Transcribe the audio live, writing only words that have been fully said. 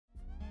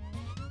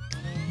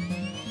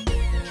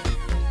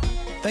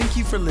Thank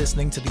you for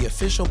listening to the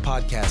official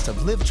podcast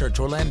of Live Church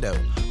Orlando,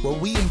 where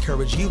we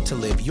encourage you to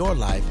live your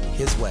life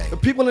His way. The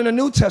people in the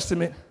New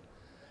Testament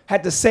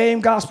had the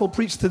same gospel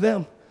preached to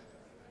them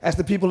as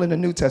the people in the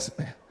New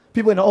Testament.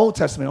 People in the Old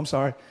Testament,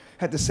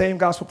 had the same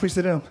gospel preached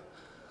to them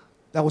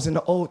that was in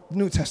the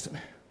New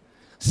Testament.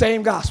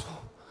 Same gospel,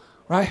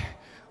 right?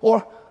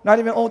 Or not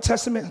even Old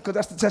Testament, because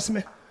that's the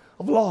testament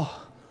of law.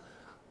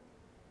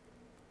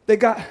 They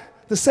got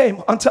the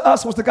same. Unto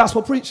us was the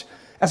gospel preached,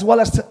 as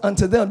well as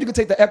unto them. You can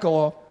take the echo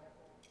off.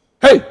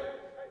 Hey!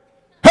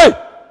 Hey!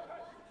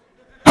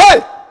 Hey!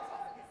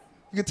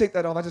 You can take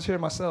that off. I just hear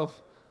myself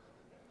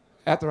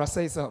after I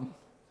say something.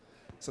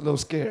 It's a little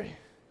scary.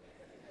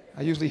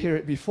 I usually hear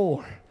it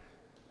before,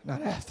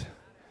 not after.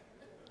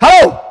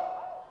 Hello!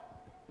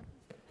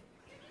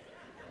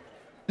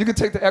 You can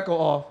take the echo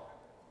off.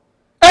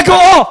 Echo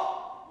off!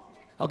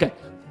 Okay.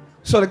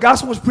 So the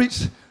gospel was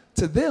preached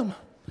to them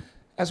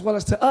as well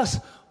as to us,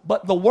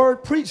 but the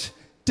word preached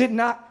did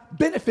not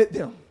benefit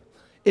them.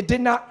 It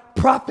did not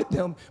profit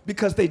them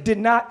because they did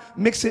not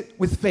mix it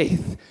with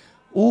faith.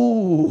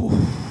 Ooh.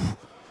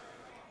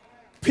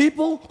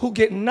 People who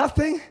get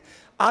nothing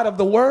out of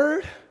the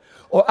word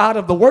or out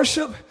of the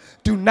worship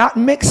do not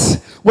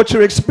mix what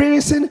you're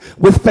experiencing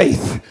with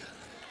faith.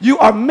 You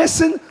are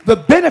missing the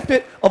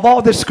benefit of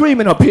all this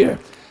screaming up here.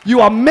 You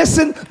are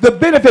missing the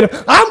benefit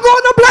of, I'm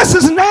going to bless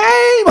his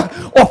name,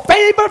 or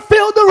favor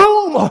fill the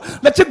room, or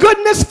let your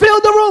goodness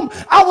fill the room.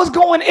 I was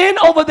going in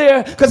over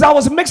there because I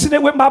was mixing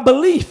it with my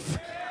belief.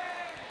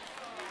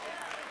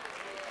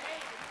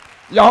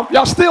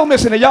 Y'all still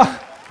missing it, y'all.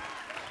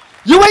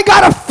 You ain't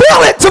got to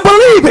feel it to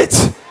believe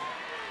it.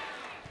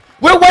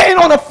 We're waiting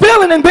on a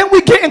feeling, and then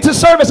we get into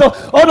service.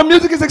 Oh, the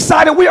music is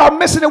exciting. We are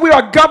missing it. We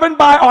are governed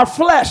by our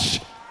flesh.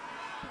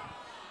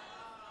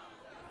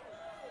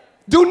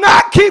 Do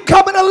not keep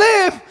coming to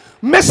live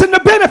missing the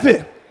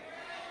benefit.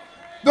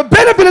 The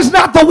benefit is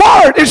not the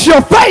word, it's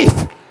your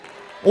faith.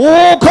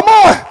 Oh, come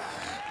on.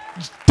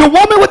 The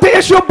woman with the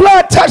issue of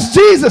blood touched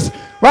Jesus,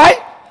 right?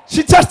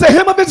 She touched the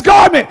hem of his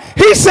garment.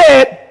 He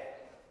said,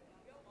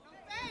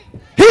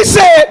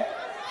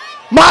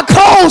 my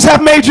clothes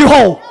have made you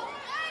whole.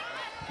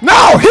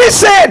 No, he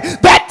said,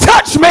 that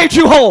touch made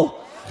you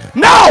whole.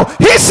 No,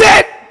 he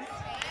said,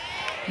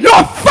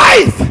 your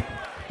faith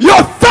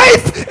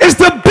is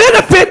the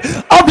benefit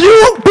of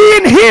you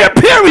being here,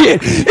 period.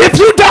 If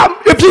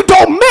you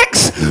don't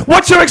mix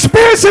what you're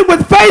experiencing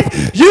with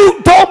faith,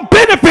 you don't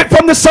benefit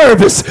from the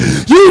service.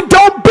 You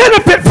don't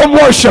benefit from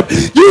worship.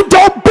 You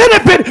don't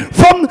benefit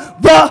from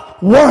the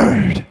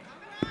word.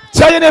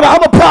 Tell your neighbor,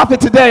 I'm a prophet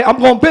today. I'm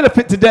going to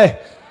benefit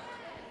today.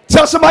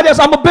 Tell somebody else,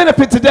 I'm a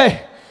benefit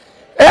today.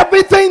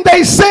 Everything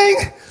they sing,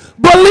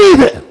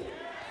 believe it.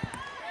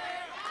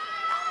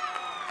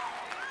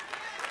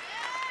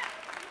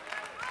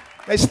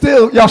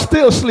 Y'all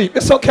still sleep.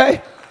 It's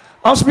okay.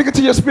 I'm speaking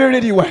to your spirit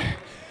anyway.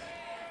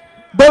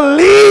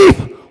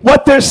 Believe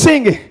what they're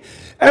singing.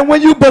 And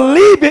when you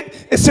believe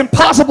it, it's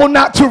impossible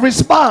not to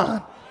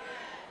respond.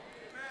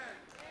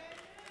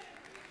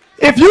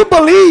 If you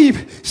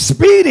believe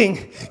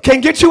speeding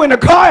can get you in a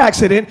car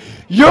accident,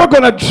 you're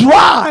going to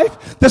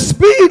drive the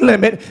speed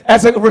limit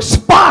as a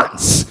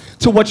response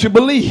to what you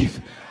believe.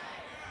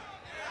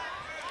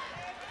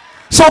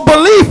 So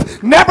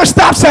belief never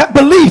stops at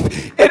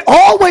belief. It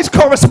always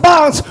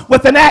corresponds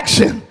with an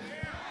action.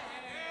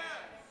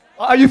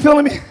 Are you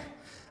feeling me?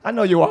 I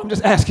know you are. I'm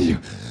just asking you.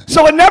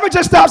 So it never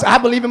just stops. I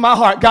believe in my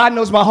heart. God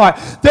knows my heart.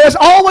 There's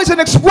always an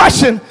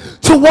expression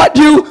to what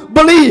you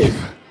believe.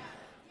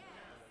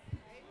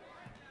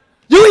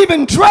 You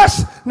even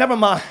dress. Never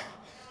mind.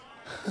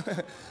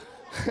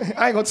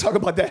 I ain't going to talk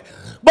about that.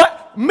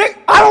 But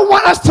I don't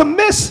want us to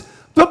miss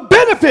the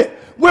benefit.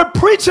 We're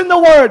preaching the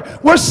word.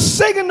 We're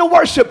singing the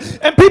worship.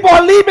 And people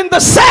are leaving the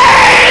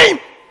same.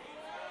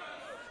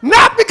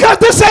 Not because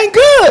this ain't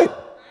good.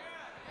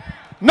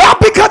 Not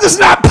because it's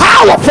not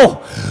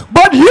powerful.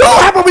 But you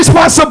have a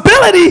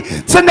responsibility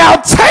to now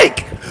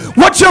take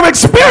what you're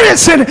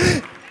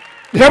experiencing.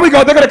 Here we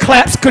go. They're going to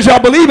clap because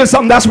y'all believe in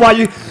something. That's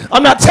why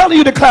I'm not telling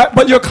you to clap,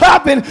 but you're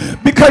clapping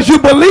because you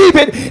believe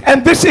it.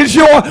 And this is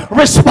your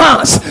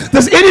response.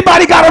 Does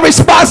anybody got a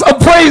response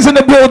of praise in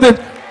the building?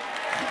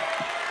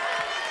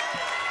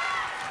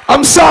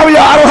 I'm sorry,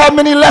 I don't have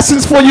many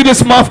lessons for you this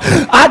month.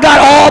 I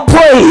got all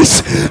praise.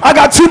 I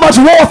got too much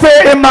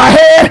warfare in my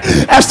head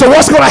as to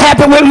what's going to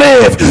happen with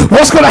Live,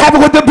 what's going to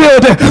happen with the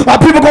building. Are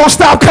people going to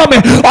stop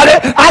coming?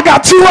 I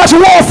got too much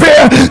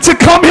warfare to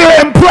come here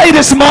and pray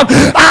this month.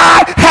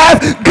 I have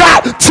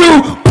got to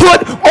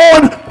put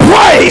on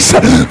praise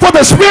for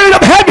the spirit of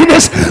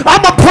heaviness.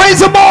 I'm going to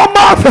praise him all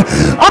month.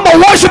 I'm going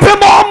to worship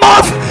him all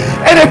month.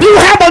 And if you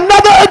have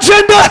another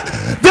agenda,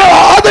 there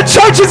are other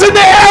churches in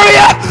the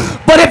area.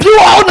 But if you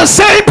are on the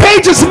same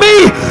page as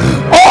me,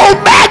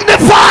 oh,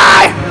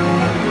 magnify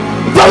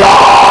the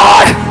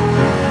Lord.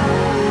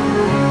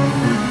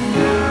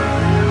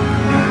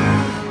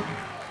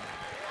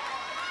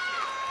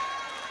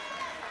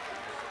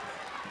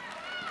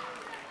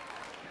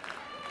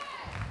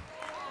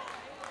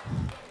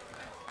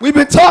 We've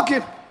been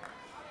talking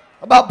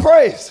about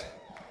praise.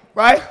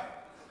 Right?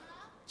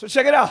 So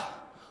check it out.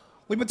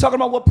 We've been talking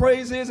about what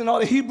praise is and all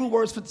the Hebrew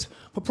words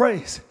for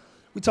praise.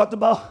 We talked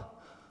about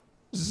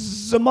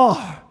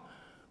zamar.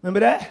 Remember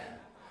that?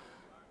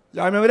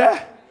 Y'all remember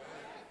that?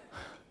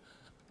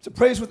 To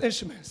praise with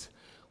instruments.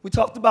 We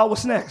talked about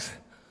what's next.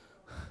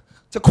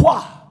 To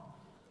qua.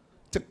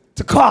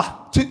 To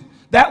qua.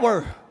 That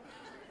word.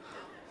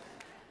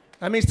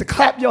 That means to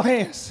clap your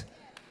hands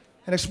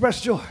and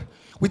express joy.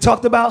 We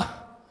talked about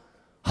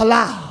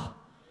halal.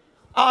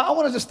 I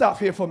want to just stop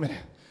here for a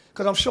minute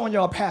because I'm showing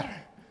y'all a pattern.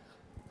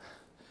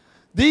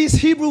 These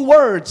Hebrew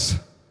words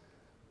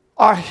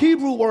are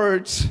Hebrew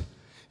words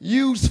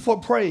used for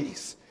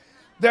praise.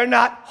 They're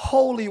not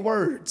holy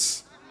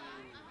words.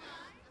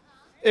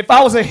 If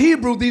I was a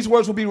Hebrew, these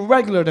words would be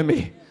regular to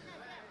me.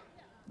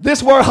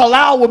 This word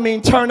halal would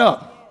mean turn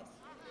up.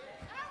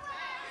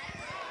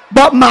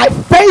 But my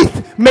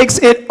faith makes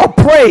it a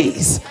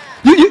praise.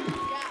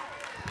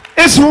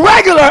 It's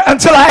regular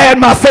until I add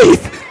my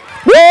faith.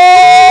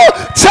 Whoa!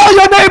 Tell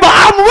your neighbor,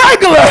 I'm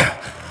regular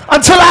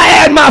until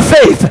I add my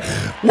faith.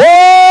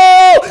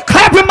 Whoa!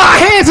 Clapping my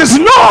hands is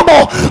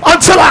normal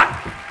until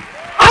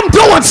I'm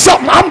doing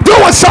something.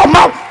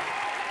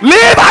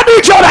 Liv, I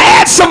need y'all to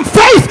add some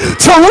faith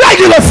to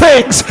regular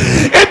things.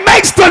 It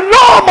makes the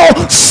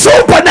normal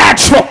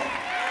supernatural.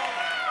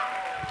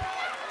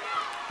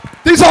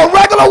 These are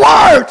regular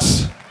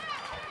words.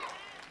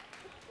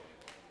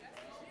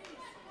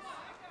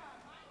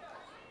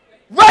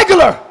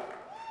 Regular.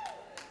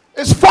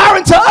 It's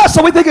foreign to us,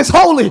 so we think it's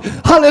holy.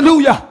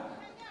 Hallelujah.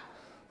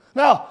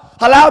 Now,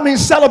 halal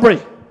means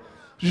celebrate.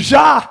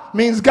 Jah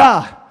means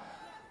God.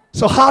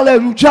 So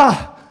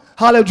hallelujah.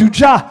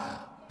 Hallelujah.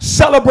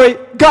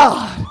 Celebrate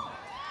God.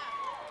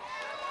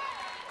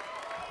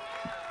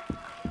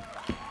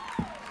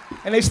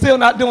 And they still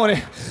not doing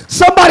it.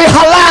 Somebody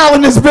halal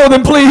in this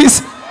building,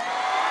 please.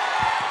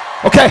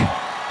 Okay,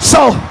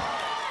 so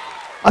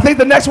I think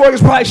the next word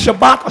is probably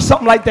Shabbat or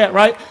something like that,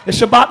 right? Is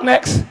Shabbat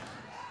next?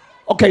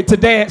 Okay, to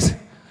dance.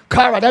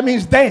 Kara, that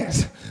means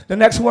dance. The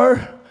next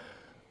word,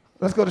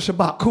 let's go to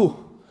Shabbat.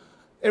 Cool.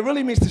 It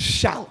really means to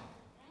shout,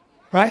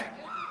 right?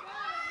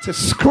 To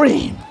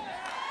scream.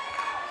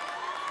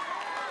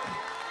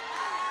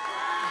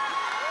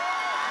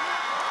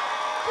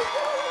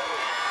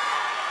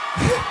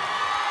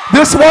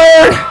 This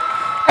word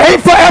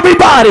ain't for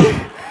everybody,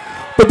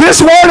 but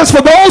this word is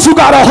for those who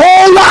got a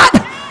whole lot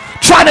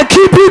trying to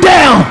keep you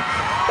down,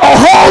 a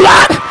whole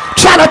lot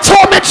trying to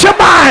torment your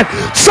mind.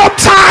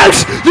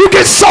 Sometimes you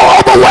get so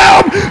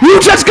overwhelmed,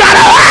 you just gotta,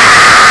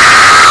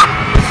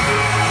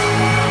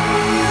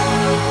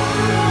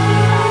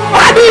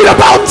 I need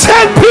about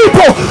 10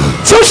 people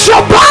to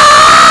Shabbat.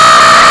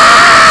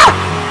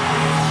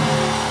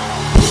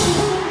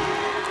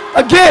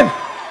 Again,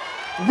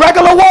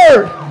 regular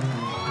word.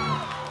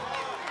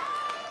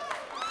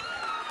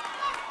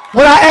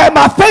 When I add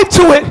my faith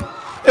to it,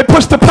 it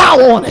puts the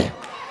power on it.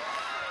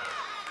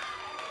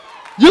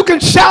 You can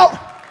shout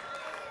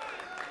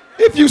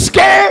if you're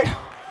scared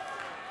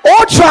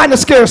or trying to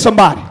scare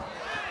somebody.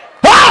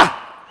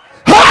 Ha!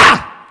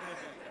 Ha!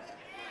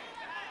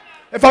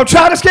 If I'm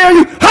trying to scare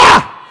you,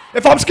 ha!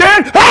 If I'm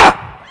scared,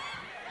 ha!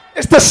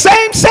 It's the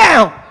same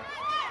sound.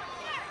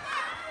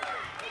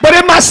 But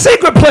in my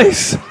secret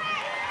place,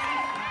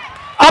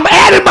 I'm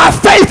adding my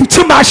faith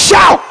to my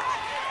shout.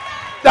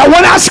 That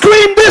when I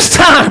scream this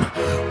time,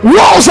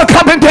 walls are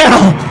coming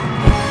down.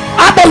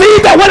 I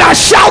believe that when I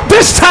shout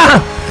this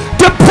time,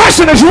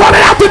 depression is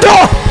running out the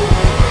door.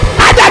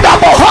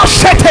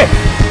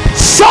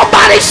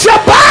 Somebody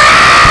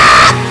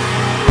Shabbat!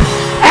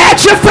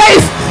 Add your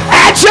faith,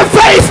 add your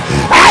faith,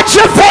 add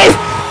your faith.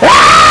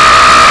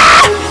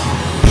 Ah!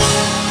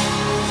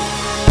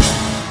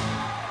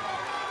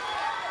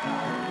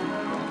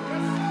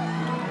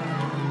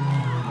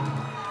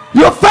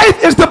 Your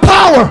faith is the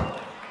power.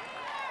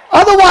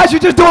 Otherwise, you're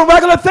just doing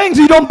regular things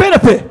and you don't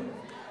benefit.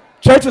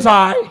 Church is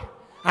all right.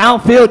 I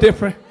don't feel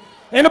different.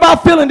 Ain't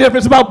about feeling different.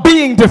 It's about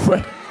being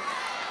different.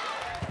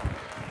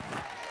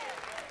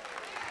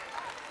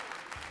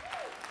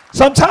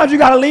 Sometimes you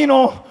got to lean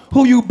on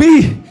who you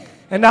be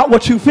and not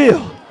what you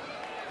feel.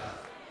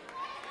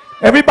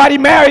 Everybody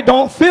married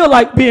don't feel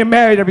like being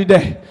married every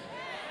day.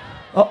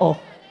 Uh-oh.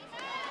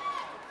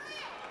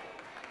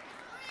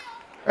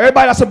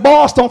 Everybody that's a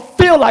boss don't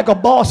feel like a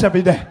boss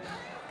every day.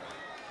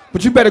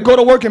 But you better go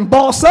to work and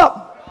boss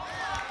up.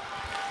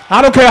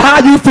 I don't care how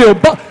you feel.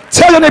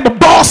 Tell your neighbor,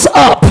 boss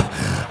up.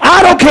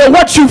 I don't care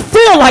what you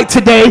feel like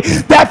today.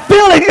 That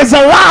feeling is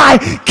a lie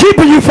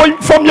keeping you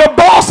from your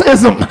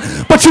bossism.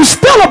 But you're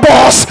still a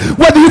boss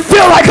whether you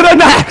feel like it or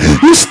not.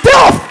 You're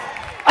still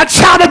a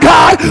child of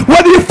God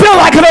whether you feel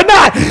like it or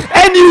not.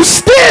 And you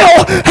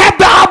still have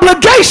the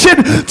obligation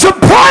to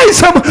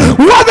praise him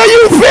whether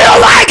you feel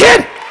like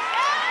it.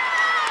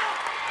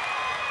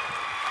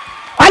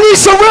 I need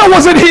some real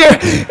ones in here.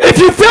 If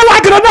you feel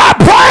like it or not,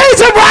 praise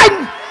him right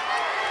now.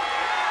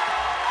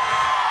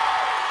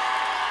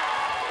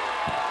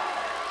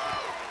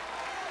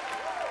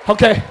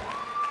 Okay.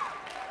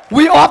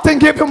 We often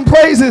give him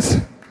praises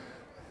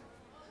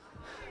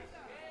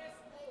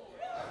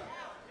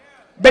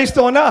based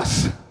on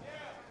us.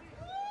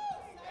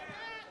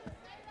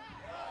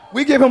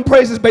 We give him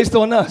praises based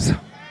on us.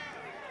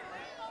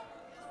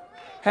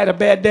 Had a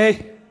bad day.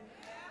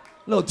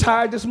 A little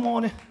tired this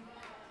morning.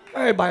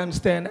 Everybody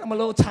understand that. I'm a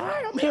little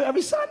tired. I'm here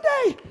every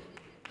Sunday.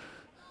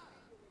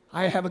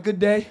 I have a good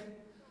day.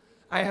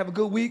 I have a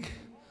good week.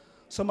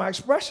 So my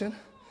expression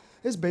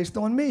is based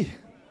on me.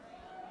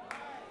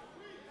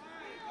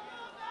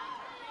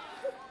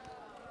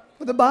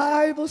 But the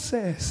Bible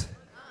says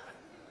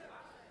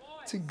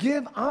to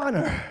give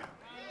honor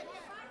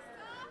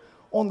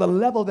on the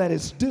level that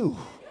is due.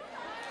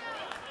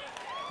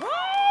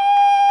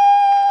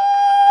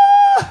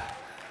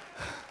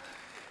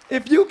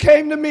 If you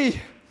came to me,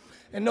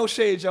 and no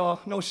shade, y'all,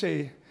 no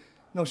shade,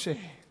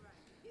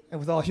 and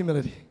with all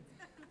humility,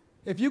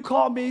 if you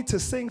called me to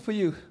sing for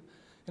you,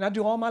 and I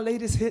do all my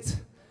latest hits,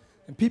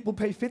 and people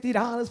pay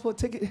 $50 for a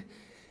ticket,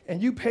 and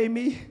you pay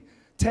me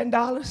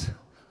 $10,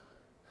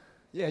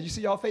 yeah, you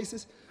see y'all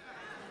faces?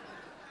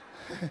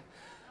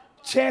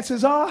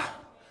 Chances are,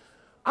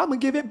 I'm going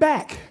to give it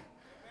back.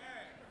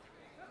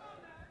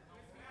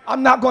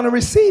 I'm not going to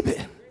receive it.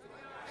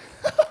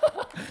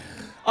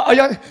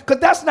 Because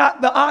that's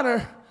not the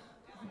honor.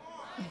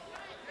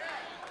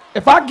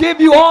 If I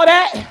give you all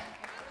that,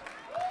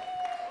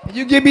 and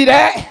you give me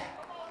that,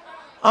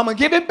 I'm going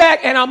to give it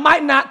back, and I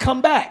might not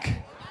come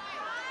back.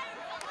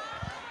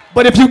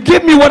 But if you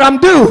give me what I'm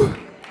due,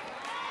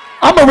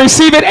 I'm going to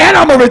receive it and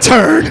I'm going to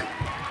return.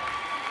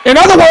 In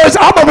other words,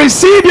 I'm going to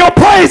receive your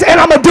praise and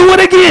I'm going to do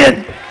it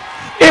again.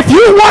 If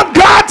you want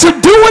God to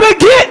do it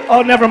again,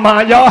 oh, never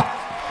mind, y'all.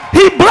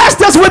 He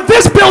blessed us with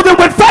this building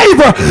with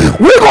favor.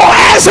 We're going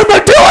to ask him to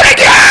do it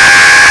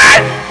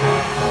again.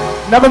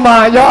 Never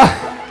mind, y'all.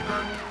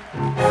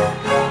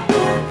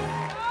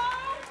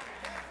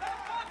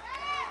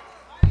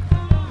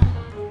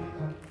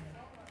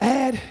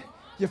 Add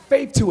your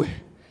faith to it.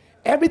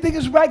 Everything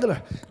is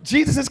regular.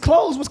 Jesus'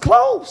 clothes was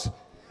clothes.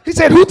 He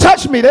said, who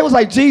touched me? They was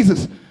like,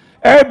 Jesus.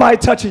 Everybody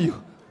touching you.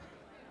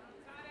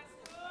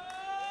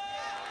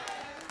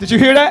 Did you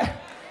hear that?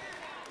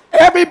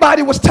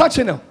 Everybody was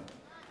touching him.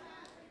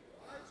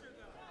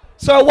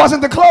 So it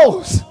wasn't the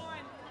clothes.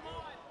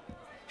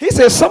 He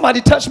said, somebody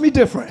touched me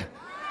different.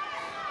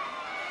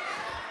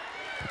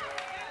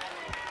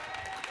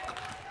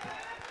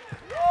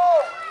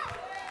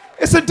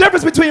 It's the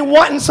difference between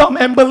wanting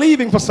something and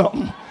believing for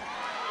something.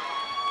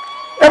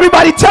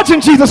 Everybody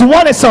touching Jesus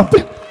wanted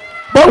something,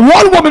 but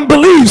one woman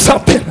believed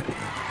something.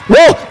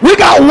 Well, we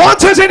got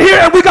wanters in here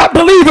and we got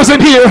believers in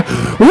here.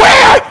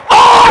 Where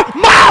are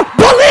my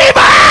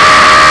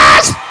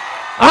believers?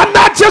 I'm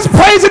not just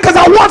praising because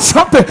I want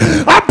something.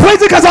 I'm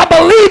praising because I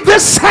believe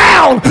this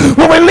sound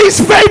will release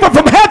favor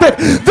from heaven.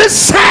 This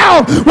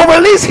sound will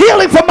release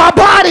healing from my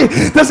body.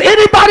 Does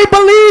anybody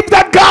believe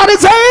that God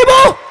is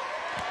able?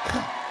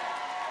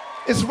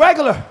 It's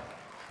regular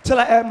till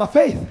I add my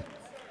faith.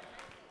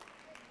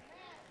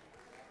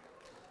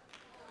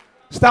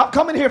 Stop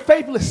coming here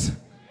faithless.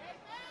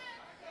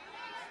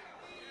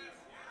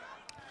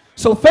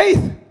 So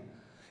faith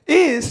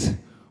is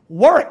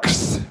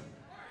works.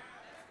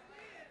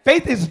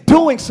 Faith is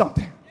doing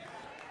something.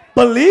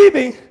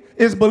 Believing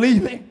is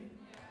believing.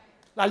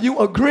 Now you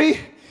agree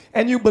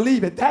and you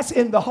believe it. That's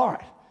in the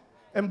heart.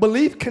 And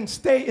belief can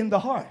stay in the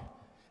heart.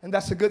 And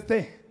that's a good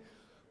thing.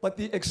 But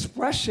the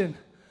expression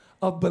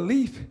of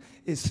belief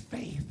is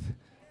faith.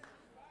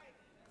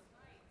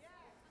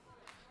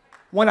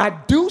 When I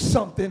do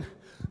something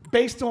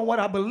based on what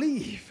I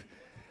believe,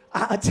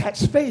 I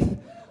attach faith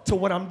to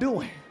what I'm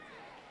doing.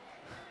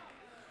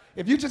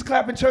 If you just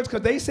clap in church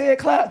because they said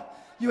clap,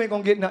 you ain't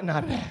going to get nothing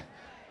out of that.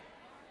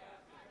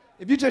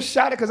 If you just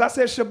shout it because I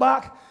said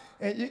Shabbat,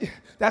 and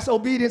that's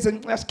obedience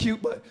and that's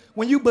cute, but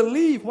when you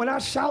believe, when I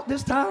shout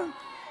this time,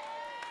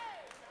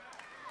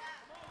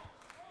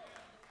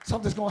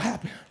 something's going to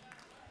happen.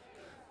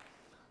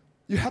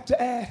 You have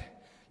to add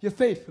your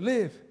faith.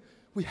 Live.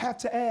 We have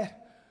to add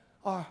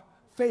our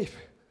faith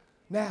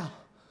now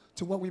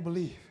to what we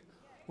believe.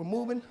 We're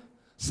moving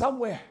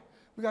somewhere.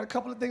 We got a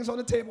couple of things on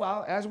the table.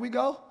 As we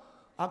go,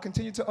 I'll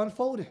continue to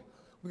unfold it.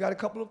 We got a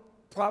couple of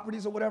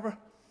properties or whatever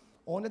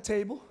on the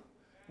table.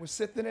 We're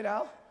sifting it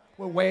out.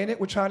 We're weighing it.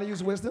 We're trying to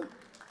use wisdom.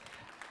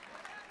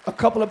 A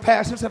couple of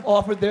pastors have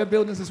offered their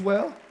buildings as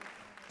well.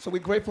 So we're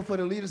grateful for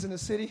the leaders in the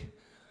city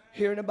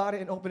hearing about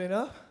it and opening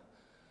up.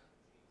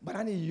 But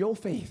I need your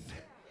faith.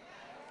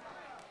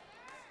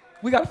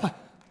 We got to,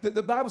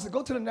 the Bible says,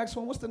 go to the next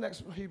one. What's the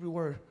next Hebrew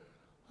word?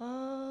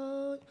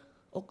 To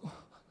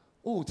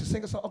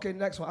sing a song. Okay,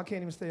 next one. I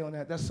can't even stay on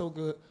that. That's so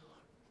good.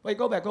 Wait,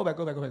 go back.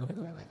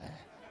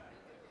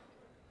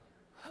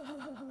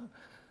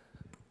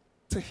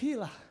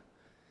 Tehillah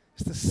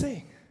is to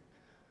sing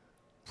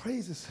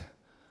praises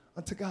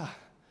unto God.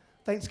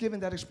 Thanksgiving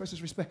that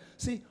expresses respect.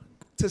 See,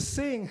 to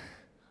sing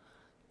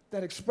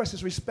that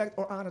expresses respect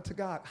or honor to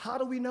God. How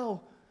do we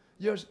know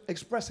you're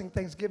expressing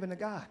thanksgiving to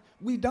God?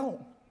 We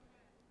don't.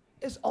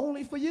 It's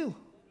only for you.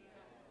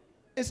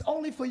 It's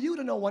only for you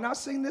to know when I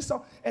sing this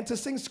song and to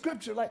sing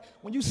scripture. Like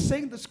when you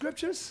sing the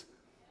scriptures,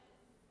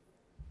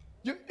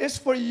 it's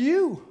for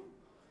you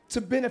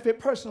to benefit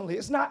personally.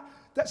 It's not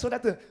that so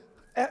that the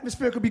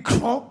atmosphere could be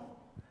crunk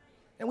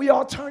and we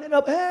all turn it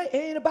up. Hey, it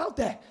ain't about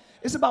that.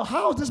 It's about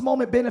how is this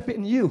moment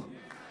benefiting you?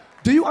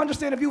 Do you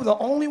understand if you were the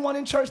only one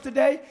in church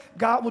today,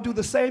 God will do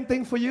the same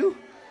thing for you?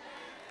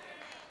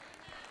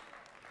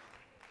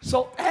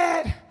 So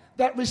add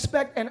that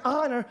respect and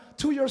honor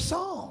to your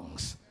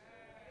songs.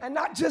 And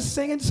not just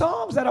singing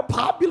songs that are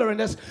popular and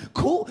that's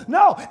cool.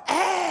 No,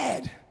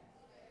 add.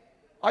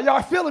 Are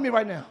y'all feeling me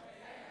right now?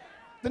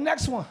 The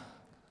next one,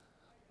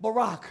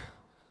 Barak,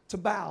 to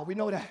bow. We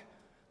know that,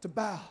 to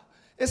bow.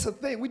 It's a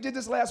thing. We did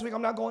this last week.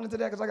 I'm not going into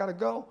that because I got to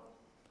go.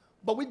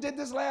 But we did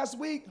this last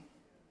week,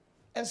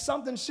 and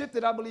something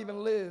shifted, I believe,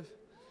 and live.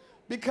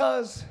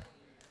 Because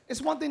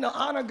it's one thing to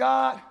honor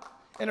God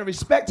and to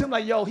respect him,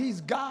 like, yo, he's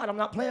God. I'm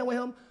not playing with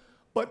him.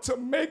 But to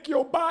make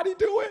your body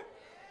do it.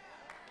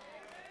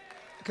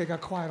 Okay,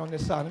 got quiet on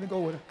this side. Let me go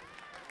with it.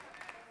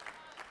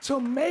 To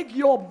make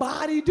your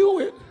body do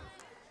it.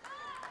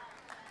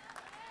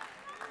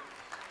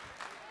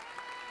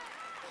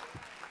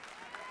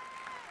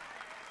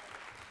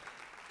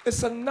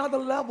 It's another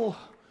level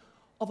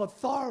of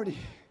authority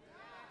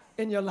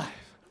in your life.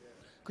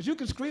 Because you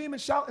can scream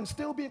and shout and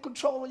still be in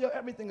control of your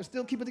everything and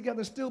still keep it together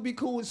and still be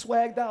cool and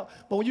swagged out.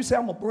 But when you say,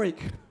 I'm going to break,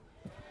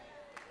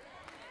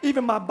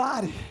 even my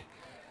body,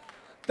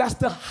 that's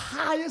the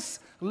highest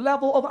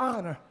level of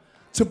honor,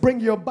 to bring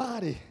your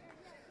body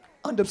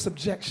under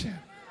subjection.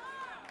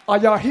 Are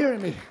y'all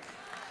hearing me?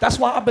 That's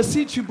why I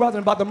beseech you,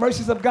 brethren, by the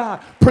mercies of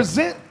God,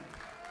 present.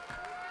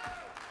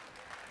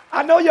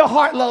 I know your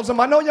heart loves him.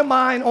 I know your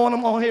mind on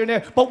him on here and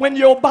there. But when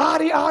your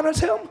body honors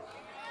him,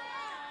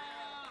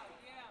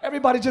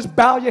 everybody just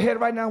bow your head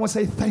right now and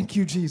say, thank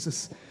you,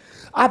 Jesus.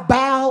 I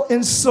bow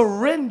and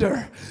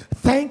surrender.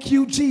 Thank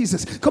you,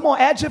 Jesus. Come on,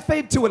 add your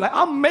faith to it. Like,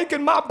 I'm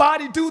making my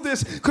body do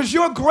this because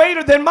you're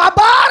greater than my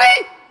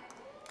body.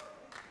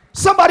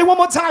 Somebody one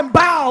more time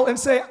bow and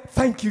say,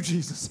 thank you,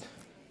 Jesus.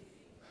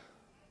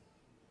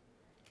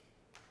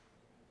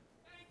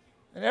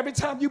 And every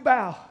time you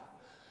bow,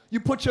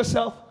 you put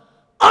yourself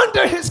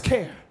under his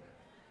care.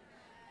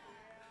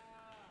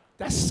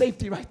 That's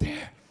safety right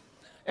there.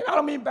 And I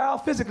don't mean bow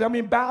physically. I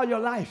mean bow your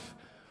life.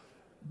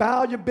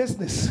 Bow your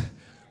business.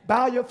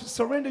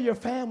 Surrender your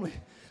family.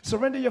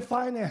 Surrender your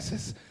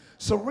finances.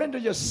 Surrender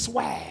your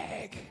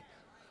swag.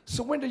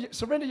 Surrender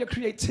your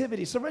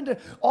creativity. Surrender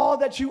all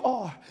that you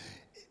are.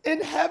 In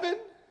heaven,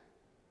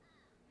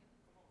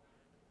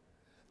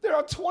 there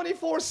are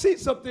 24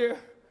 seats up there,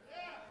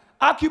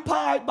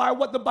 occupied by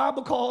what the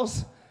Bible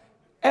calls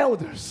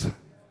elders.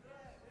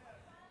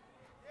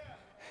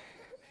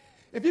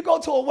 If you go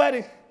to a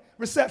wedding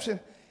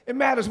reception, it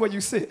matters where you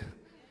sit.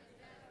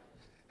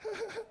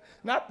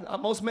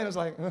 Not most men is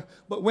like,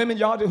 but women,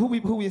 y'all do. Who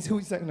we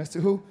sitting next to?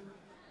 Who?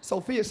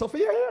 Sophia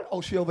here? Oh,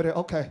 she over there.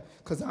 Okay,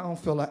 because I don't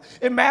feel like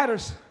it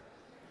matters.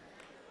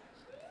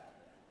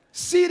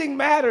 Seating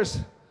matters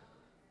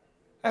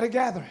at a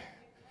gathering.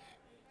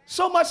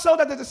 So much so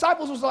that the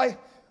disciples was like,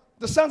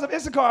 the sons of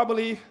Issachar, I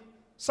believe,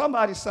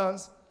 somebody's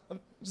sons,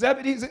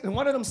 Zebedee's,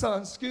 one of them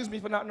sons, excuse me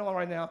for not knowing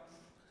right now.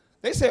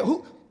 They said,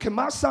 who can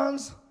my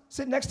sons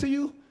sit next to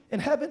you in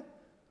heaven?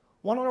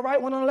 One on the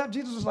right, one on the left.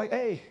 Jesus was like,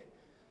 hey,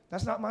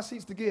 that's not my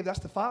seats to give. That's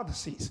the Father's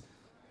seats.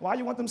 Why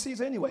you want them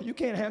seats anyway? You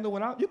can't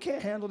handle you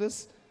can't handle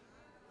this.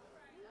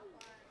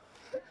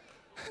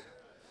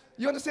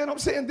 You understand what I'm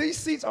saying? These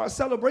seats are a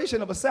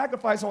celebration of a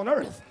sacrifice on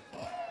earth.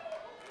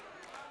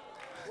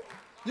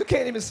 You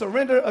can't even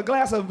surrender a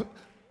glass of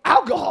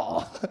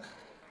alcohol.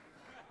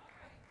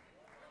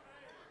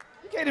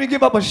 You can't even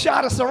give up a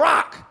shot of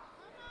Ciroc.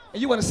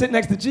 And you want to sit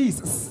next to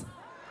Jesus.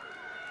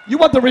 You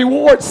want the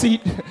reward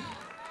seat,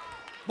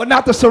 but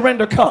not the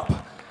surrender cup.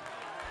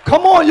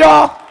 Come on,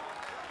 y'all.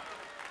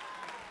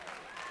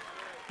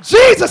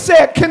 Jesus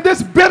said, can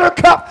this bitter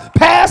cup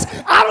pass?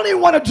 I don't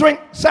even want to drink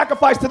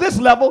sacrifice to this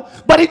level,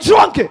 but he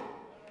drunk it.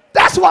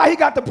 That's why he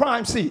got the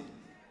prime seat.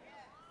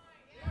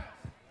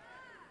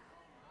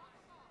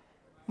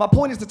 My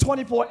point is the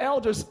 24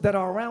 elders that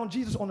are around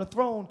Jesus on the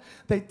throne,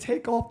 they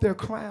take off their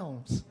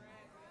crowns.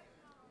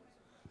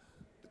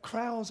 The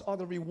crowns are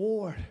the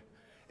reward.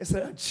 It's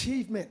an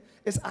achievement.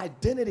 It's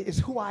identity. It's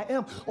who I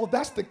am. Oh,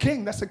 that's the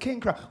king. That's the king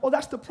crown. Oh,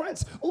 that's the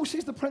prince. Oh,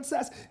 she's the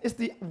princess. It's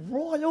the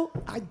royal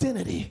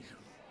identity.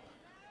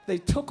 They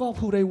took off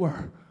who they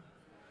were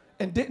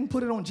and didn't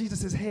put it on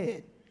Jesus'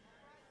 head.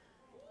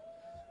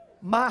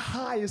 My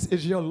highest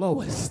is your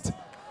lowest.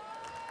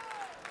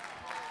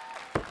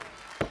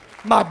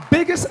 My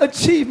biggest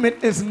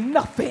achievement is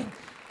nothing.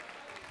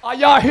 Are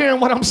y'all hearing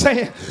what I'm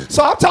saying?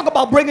 So I'm talking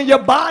about bringing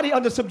your body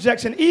under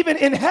subjection. Even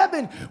in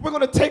heaven, we're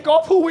going to take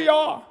off who we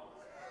are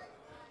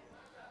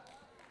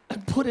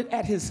and put it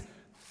at his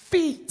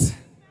feet.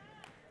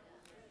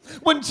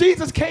 When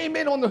Jesus came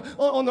in on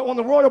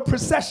the royal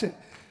procession,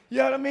 you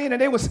know what I mean?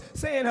 And they was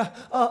saying,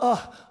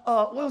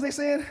 what was they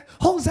saying?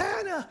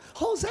 Hosanna,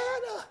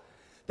 Hosanna.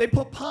 They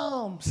put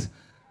palms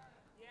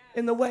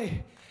in the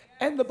way.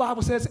 And the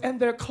Bible says, and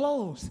their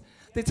clothes.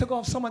 They took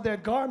off some of their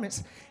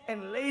garments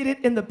and laid it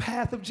in the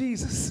path of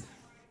Jesus.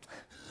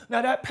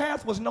 Now that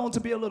path was known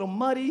to be a little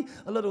muddy,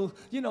 a little,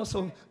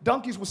 so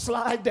donkeys would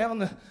slide down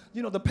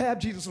the path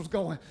Jesus was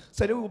going.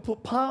 So they would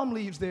put palm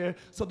leaves there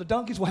so the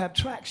donkeys will have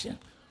traction.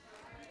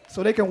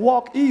 So they can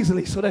walk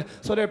easily, so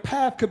their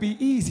path could be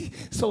easy,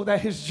 so that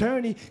his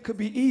journey could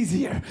be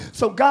easier.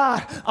 So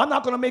God, I'm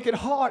not going to make it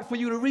hard for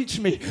you to reach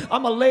me.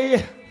 I'm going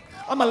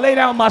to lay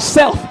down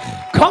myself.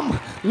 Come,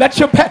 let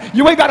your path,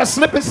 you ain't got to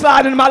slip and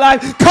slide into my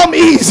life. Come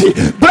easy.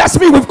 Bless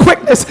me with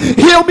quickness.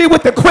 Heal me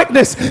with the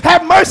quickness.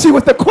 Have mercy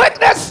with the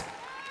quickness.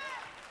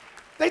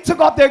 They took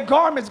off their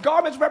garments.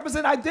 Garments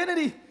represent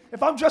identity.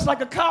 If I'm dressed like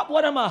a cop,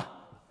 what am I?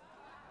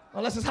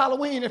 Unless it's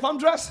Halloween. If I'm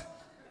dressed,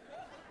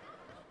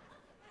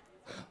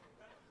 if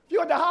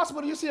you're at the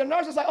hospital, you see a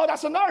nurse, it's like, oh,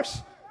 that's a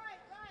nurse.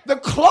 The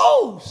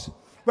clothes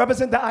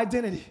represent the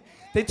identity.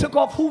 They took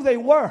off who they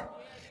were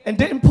and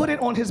didn't put it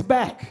on his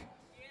back.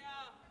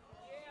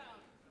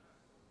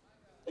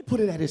 They put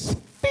it at his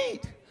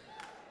feet.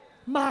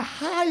 My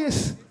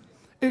highest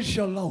is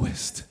your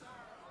lowest.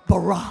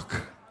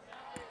 Barak.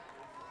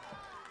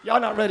 Y'all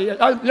not ready.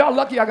 Y'all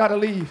lucky I got to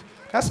leave.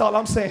 That's all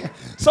I'm saying.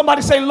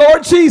 Somebody say,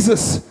 Lord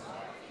Jesus,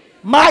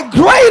 my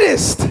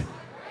greatest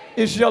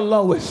is your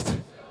lowest.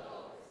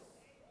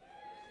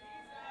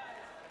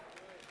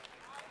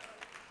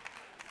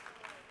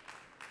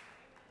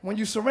 When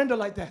you surrender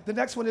like that, the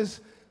next one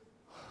is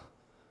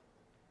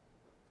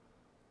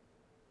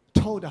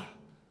Toda.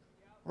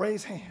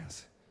 Raise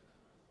hands.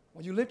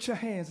 When you lift your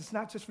hands, it's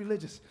not just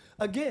religious.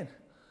 Again,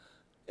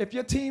 if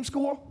your team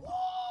score,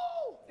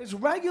 whoa, it's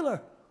regular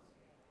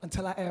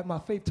until I add my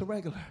faith to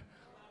regular.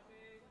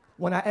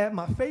 When I add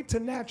my faith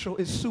to natural,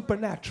 it's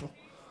supernatural.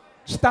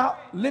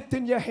 Stop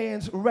lifting your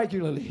hands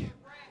regularly.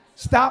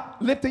 Stop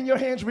lifting your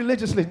hands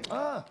religiously.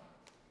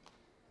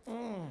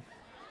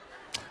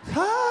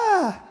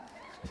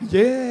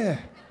 Yeah.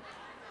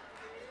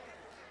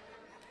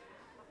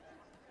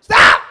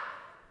 Stop!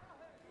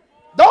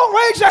 Don't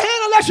raise your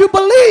hand unless you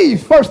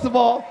believe, first of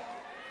all.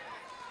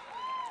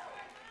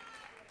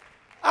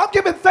 I'm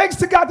giving thanks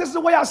to God. This is the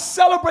way I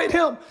celebrate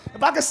him.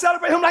 If I can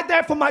celebrate him like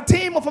that for my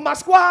team or for my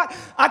squad,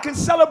 I can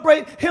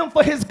celebrate him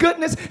for his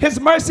goodness, his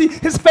mercy,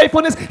 his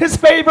faithfulness, his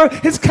favor,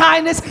 his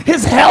kindness,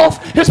 his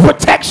health, his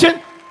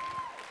protection,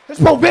 his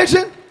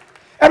provision.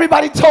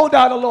 Everybody told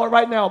out the Lord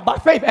right now, by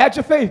faith, add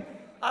your faith.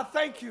 I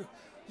thank you.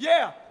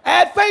 Yeah,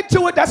 add faith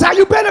to it. That's how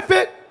you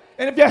benefit.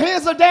 And if your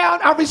hands are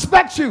down, I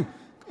respect you.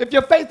 If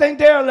your faith ain't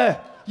there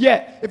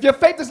yet. If your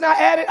faith is not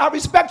added, I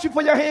respect you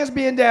for your hands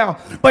being down.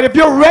 But if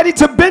you're ready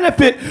to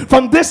benefit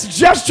from this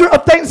gesture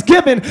of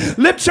thanksgiving,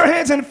 lift your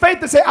hands in faith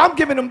and say, I'm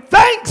giving him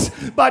thanks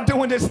by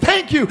doing this.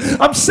 Thank you.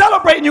 I'm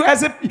celebrating you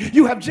as if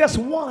you have just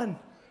won.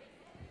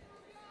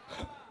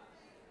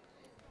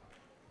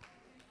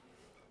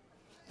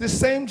 This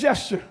same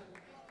gesture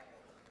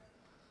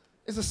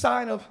is a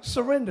sign of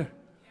surrender.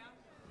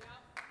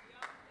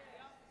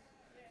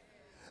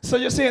 So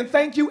you're saying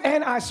thank you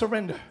and I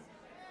surrender.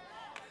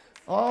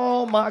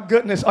 Oh my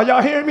goodness. Are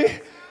y'all hearing me?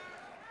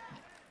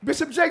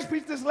 Bishop Jakes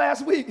preached this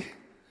last week,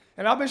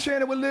 and I've been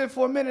sharing it with Liv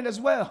for a minute as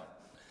well.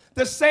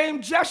 The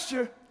same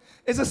gesture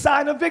is a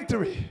sign of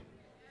victory.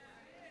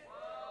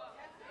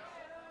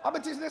 I've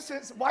been teaching this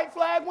since White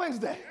Flag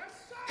Wednesday.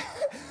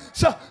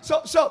 So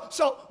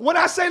when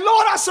I say,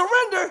 Lord, I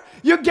surrender,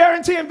 you're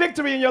guaranteeing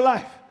victory in your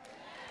life.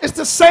 It's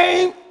the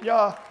same,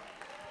 y'all.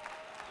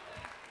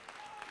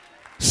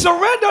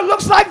 Surrender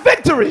looks like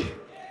victory.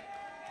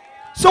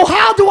 So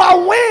how do I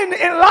win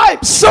in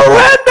life?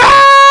 Surrender!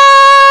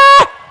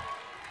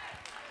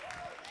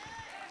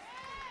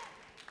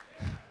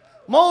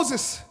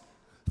 Moses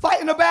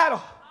fighting the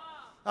battle.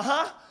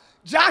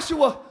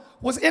 Joshua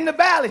was in the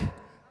valley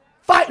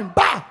fighting.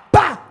 Bah,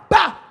 bah,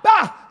 bah,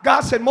 bah.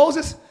 God said,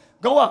 Moses,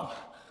 go up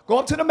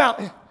to the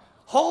mountain.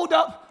 Hold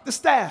up the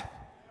staff.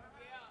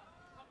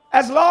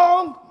 As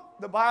long,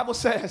 the Bible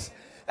says,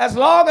 as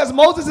long as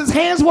Moses'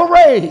 hands were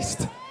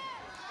raised,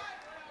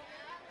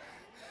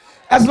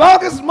 as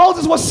long as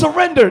Moses was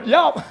surrendered,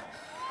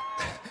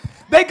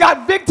 they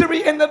got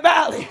victory in the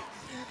valley.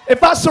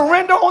 If I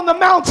surrender on the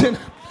mountain,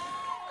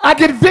 I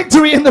get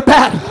victory in the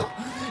battle,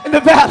 in the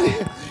valley.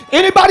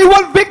 Anybody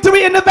want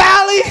victory in the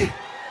valley?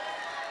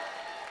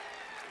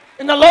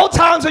 In the low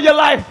times of your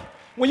life,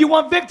 when you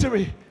want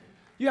victory,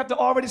 you have to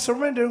already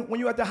surrender when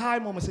you're at the high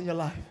moments in your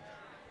life.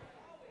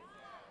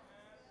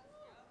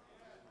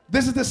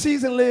 This is the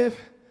season, Liv.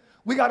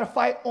 We got to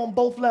fight on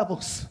both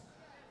levels.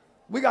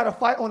 We got to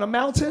fight on the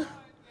mountain,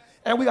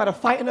 and we got to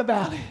fight in the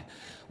valley.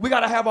 We got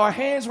to have our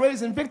hands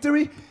raised in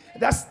victory.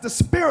 That's the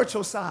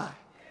spiritual side.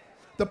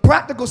 The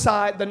practical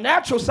side, the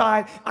natural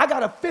side, I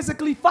got to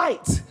physically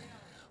fight,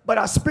 but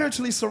I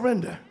spiritually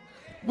surrender.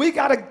 We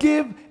got to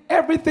give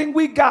everything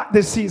we got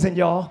this season,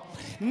 y'all.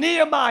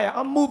 Nehemiah,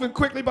 I'm moving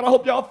quickly, but I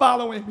hope y'all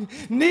following me.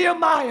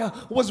 Nehemiah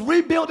was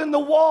rebuilding the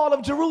wall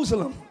of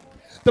Jerusalem.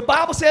 The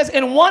Bible says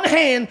in one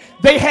hand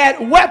they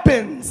had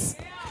weapons,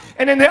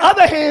 and in the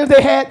other hand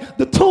they had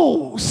the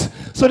tools.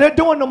 So they're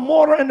doing the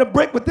mortar and the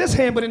brick with this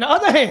hand, but in the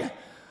other hand,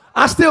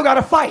 I still got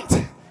to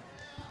fight.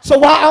 So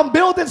while I'm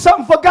building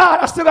something for God,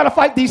 I still got to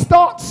fight these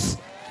thoughts,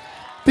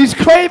 these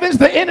cravings,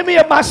 the enemy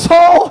of my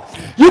soul.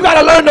 You got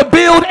to learn to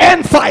build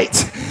and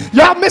fight.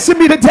 Y'all missing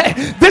me today.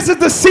 This is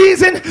the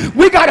season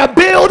we got to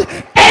build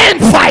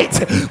and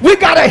fight. We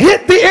got to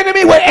hit the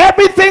enemy with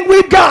everything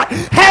we've got,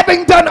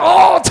 having done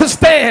all to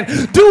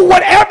stand. Do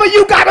whatever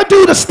you got to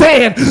do to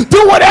stand.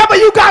 Do whatever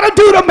you got to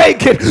do to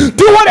make it.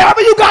 Do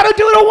whatever you got to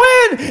do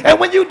to win. And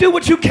when you do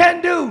what you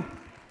can do,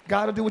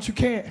 got to do what you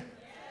can.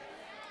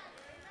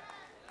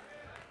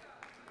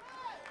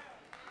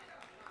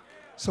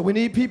 So we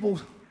need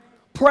people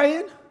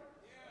praying,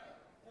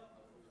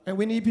 and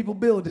we need people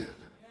building.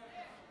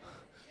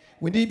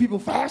 We need people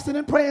fasting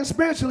and praying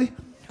spiritually,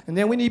 and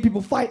then we need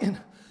people fighting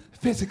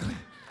physically.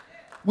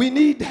 We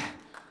need that.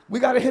 We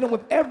got to hit them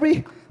with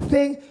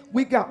everything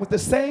we got, with the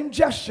same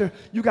gesture.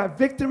 You got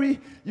victory,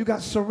 you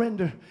got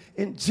surrender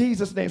in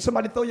Jesus' name.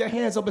 Somebody throw your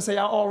hands up and say,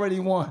 I already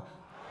won.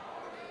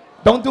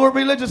 Don't do it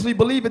religiously.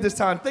 Believe it this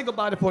time. Think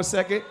about it for a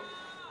second.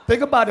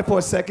 Think about it for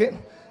a second.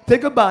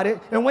 Think about it.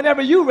 And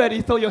whenever you're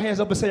ready, throw your hands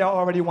up and say, I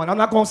already won. I'm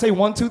not going to say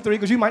 1, 2, 3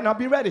 because you might not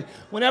be ready.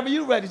 Whenever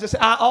you're ready, just say,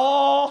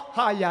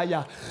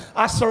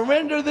 I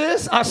surrender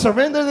this. I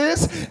surrender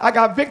this. I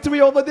got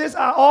victory over this.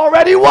 I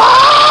already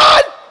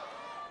won.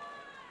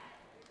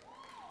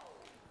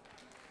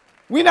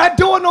 We're not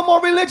doing no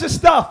more religious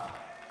stuff.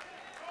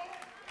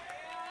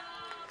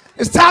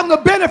 It's time to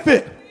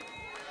benefit.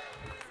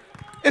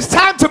 It's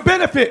time to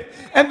benefit.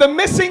 And the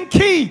missing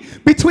key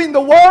between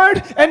the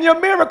word and your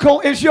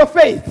miracle is your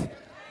faith.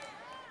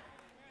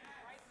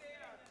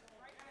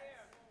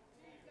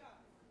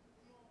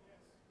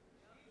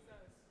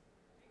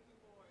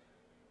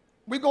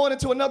 We're going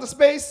into another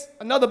space,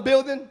 another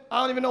building.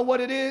 I don't even know what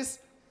it is.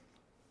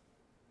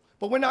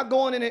 But we're not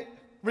going in it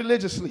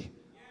religiously.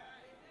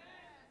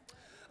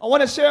 I want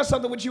to share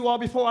something with you all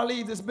before I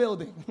leave this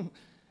building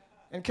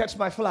and catch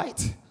my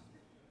flight.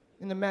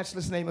 In the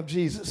matchless name of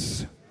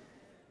Jesus.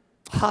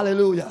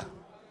 Hallelujah.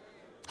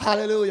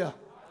 Hallelujah.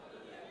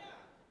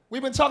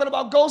 We've been talking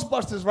about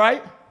Ghostbusters,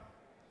 right?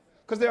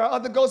 Because there are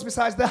other ghosts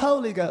besides the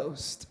Holy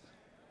Ghost.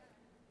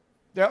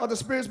 There are other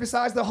spirits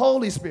besides the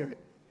Holy Spirit.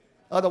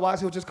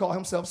 Otherwise, he'll just call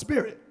himself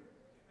Spirit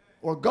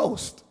or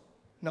Ghost.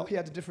 No, he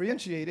had to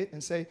differentiate it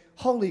and say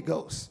Holy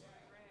Ghost,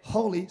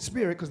 Holy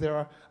Spirit, because there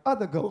are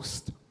other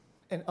ghosts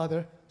and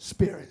other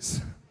spirits.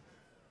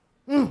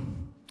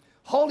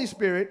 Holy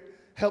Spirit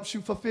helps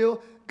you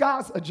fulfill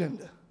God's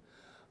agenda.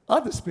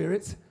 Other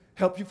spirits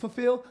help you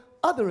fulfill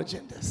other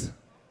agendas.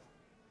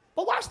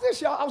 But watch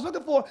this, y'all. I was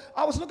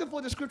looking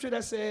for the scripture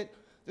that said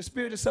the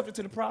Spirit is subject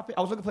to the prophet.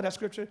 I was looking for that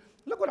scripture.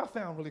 Look what I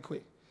found really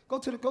quick. Go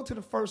to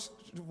the first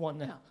one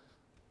now.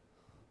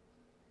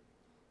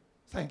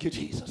 Thank you,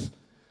 Jesus.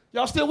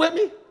 Y'all still with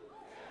me?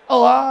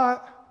 Oh, all right.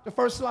 The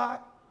first slide.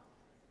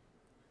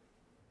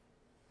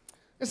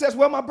 It says,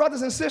 well, my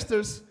brothers and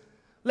sisters,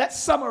 let's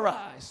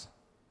summarize.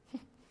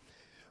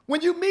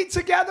 When you meet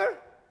together,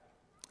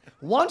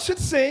 one should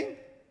sing,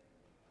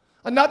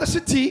 another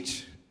should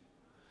teach,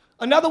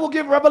 another will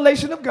give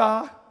revelation of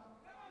God,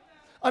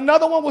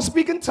 another one will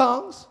speak in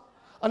tongues,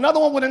 another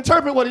one would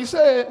interpret what he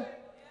said,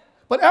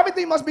 but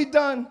everything must be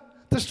done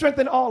to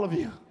strengthen all of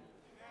you.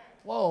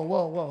 Whoa,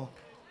 whoa, whoa.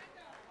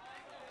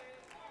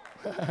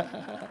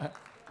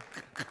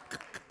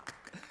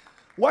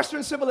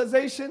 Western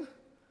civilization,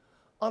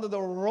 under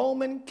the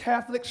Roman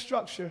Catholic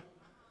structure,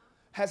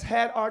 has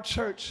had our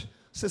church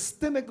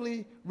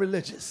systemically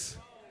religious.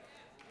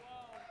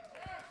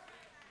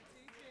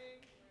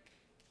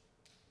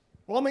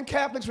 Roman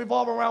Catholics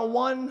revolve around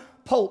one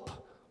pope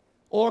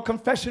or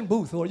confession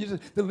booth, or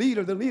the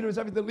leader is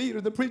everything, the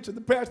leader, the preacher,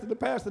 the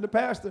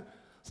pastor.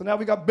 So now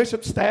we got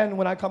bishops stand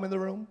when I come in the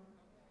room.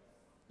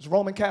 It's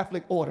Roman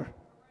Catholic order.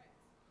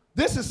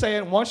 This is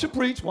saying one should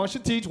preach, one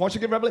should teach, one should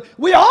give revelation.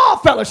 We all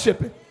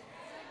fellowshipping.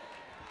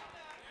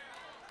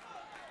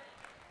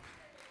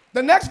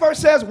 The next verse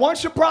says one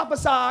should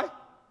prophesy.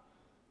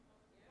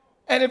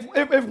 And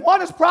if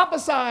one is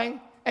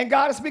prophesying and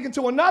God is speaking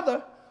to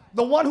another,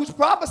 the one who's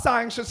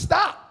prophesying should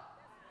stop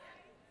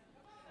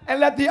and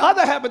let the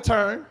other have a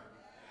turn,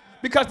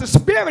 because the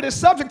Spirit is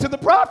subject to the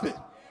prophet.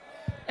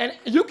 And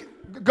you can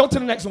go to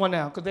the next one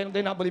now, because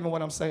they're not believing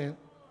what I'm saying.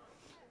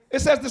 It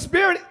says the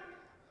Spirit,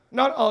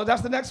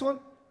 that's the next one.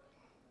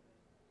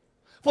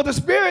 For the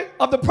spirit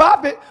of the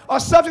prophet are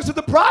subject to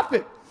the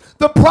prophet.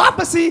 The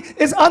prophecy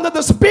is under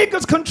the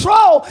speaker's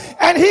control,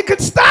 and he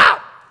could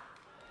stop.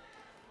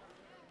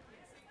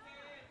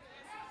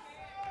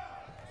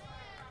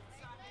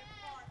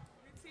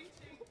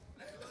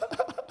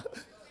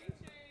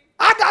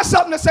 I got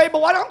something to say,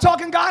 but when I'm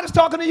talking, God is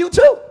talking to you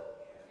too.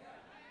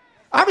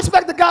 I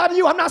respect the God in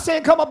you. I'm not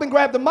saying come up and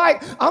grab the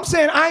mic. I'm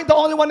saying I ain't the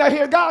only one that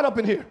hear God up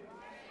in here.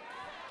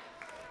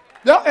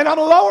 And I'm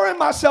lowering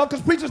myself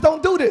because preachers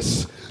don't do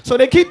this. So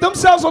they keep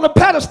themselves on a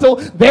pedestal.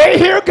 They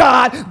hear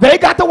God. They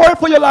got the word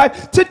for your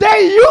life.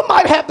 Today you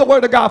might have the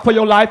word of God for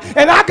your life,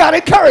 and I got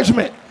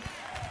encouragement.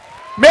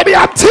 Maybe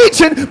I'm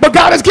teaching, but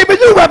God is giving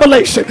you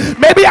revelation.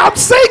 Maybe I'm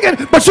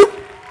singing, but you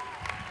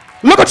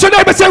look at your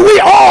neighbor and say, we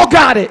all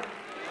got it.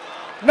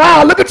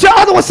 Now look at your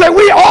other one and say,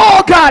 we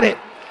all got it.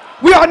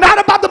 We are not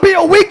about to be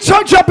a weak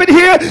church up in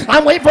here.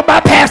 I'm waiting for my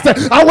pastor.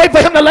 I'm waiting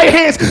for him to lay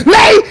hands.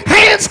 Lay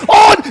hands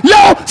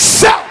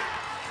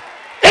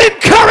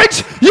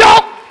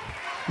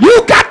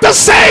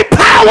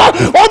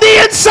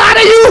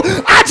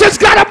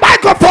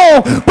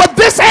alone. But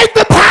this ain't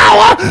the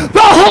power.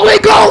 The Holy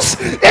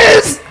Ghost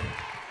is.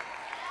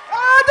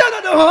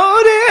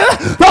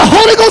 The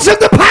Holy Ghost is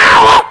the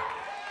power.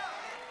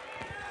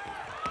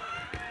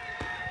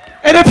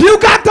 And if you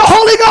got the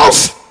Holy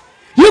Ghost,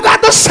 you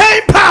got the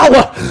same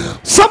power.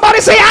 Somebody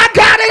say, I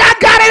got it, I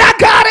got it, I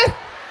got it.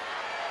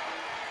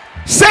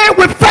 Say it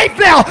with faith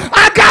now.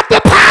 I got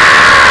the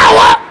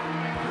power.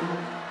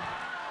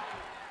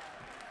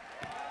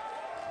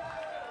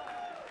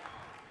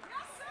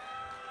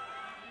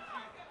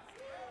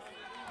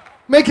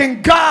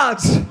 Making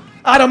gods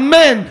out of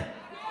men.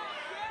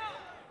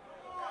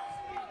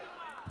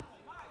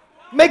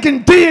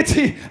 Making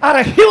deity out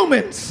of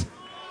humans.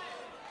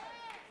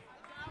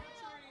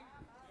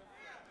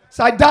 It's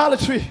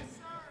idolatry.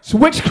 It's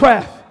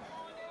witchcraft.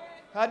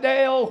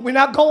 We're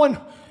not going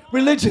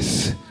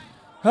religious.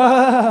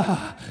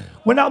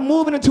 We're not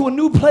moving into a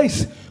new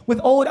place with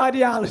old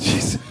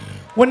ideologies.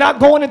 We're not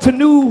going into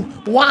new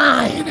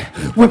wine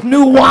with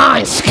new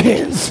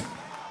wineskins.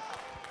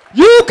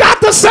 You got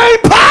the same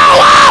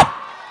power.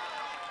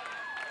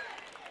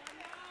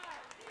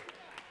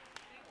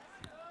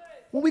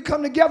 When we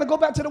come together, go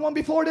back to the one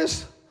before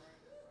this.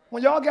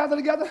 When y'all gather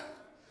together,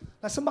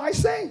 let somebody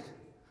sing.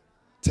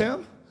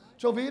 Tim,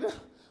 Jovita,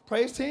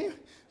 praise team,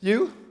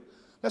 you.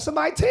 Let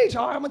somebody teach.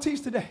 All right, I'm going to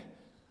teach today.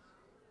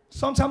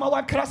 Sometime my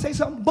wife, can I say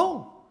something?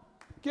 Boom.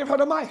 Give her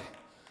the mic.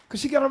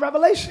 Because she got a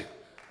revelation.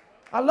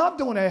 I love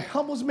doing that. It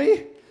humbles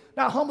me.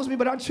 Not humbles me,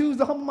 but I choose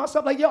to humble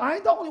myself. Like, yo, I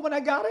ain't the only one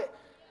that got it.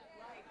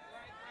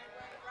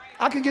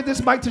 I can give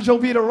this mic to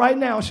Jovita right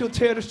now. She'll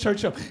tear this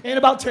church up. Ain't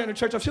about tearing the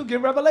church up. She'll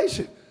give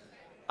revelation.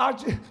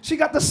 She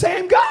got the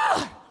same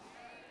God.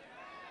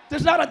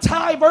 There's not a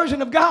Thai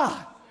version of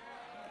God.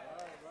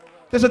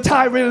 There's a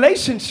Thai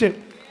relationship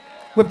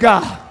with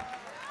God.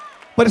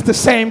 But it's the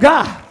same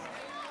God.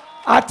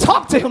 I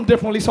talk to him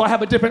differently, so I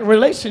have a different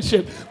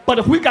relationship. But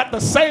if we got the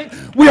same,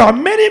 we are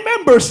many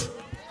members.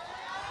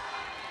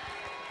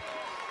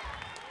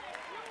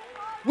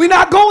 We're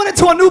not going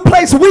into a new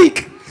place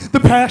weak. The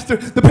pastor.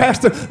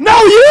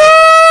 No, you.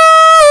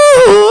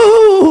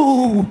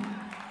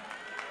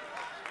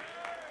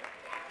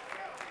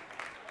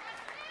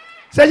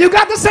 Say, you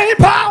got the same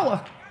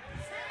power.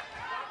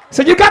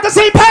 Say, you got the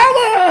same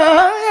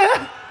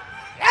power.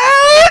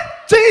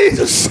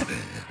 Jesus.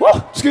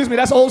 Whoa, excuse me,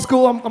 that's old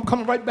school. I'm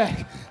coming right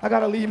back. I got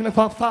to leave in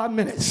about 5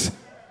 minutes.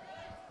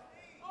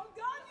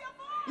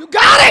 You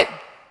got it.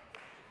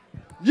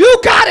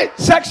 You got it,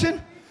 section.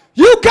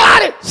 You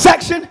got it,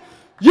 section.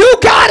 You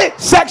got it,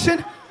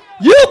 section.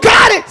 You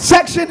got it,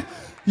 section.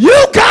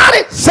 You got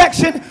it,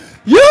 section.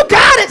 You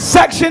got it,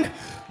 section.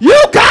 You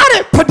got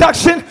it,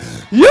 production.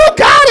 You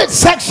got it,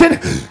 section.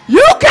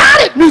 You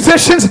got it,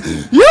 musicians.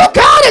 You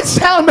got it,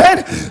 sound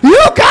man. You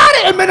got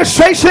it,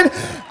 administration.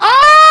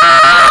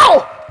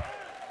 Oh!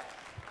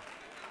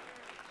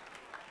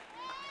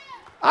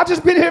 I've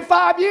just been here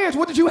 5 years.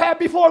 What did you have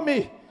before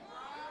me?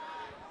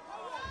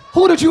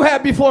 Who did you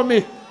have before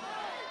me?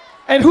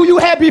 And who you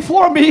had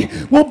before me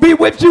will be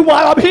with you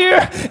while I'm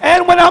here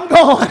and when I'm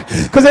gone.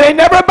 Because it ain't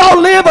never about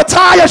Liv or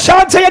Ty or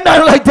Shantae or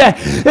nothing like that.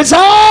 It's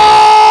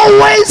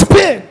always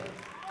been.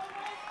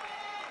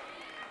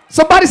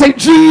 Somebody say,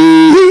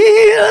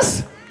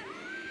 Jesus.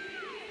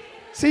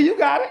 See, you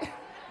got it.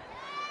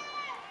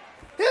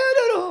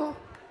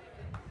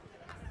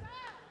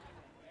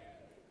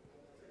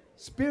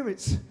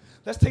 Spirits.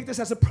 Let's take this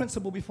as a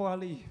principle before I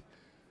leave.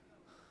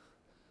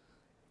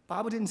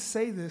 Bible didn't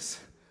say this,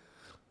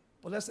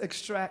 but let's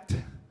extract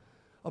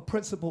a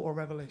principle or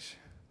revelation.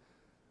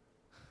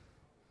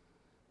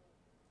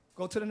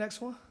 Go to the next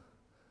one.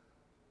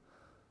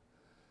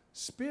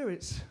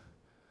 Spirits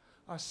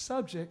are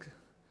subject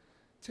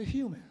to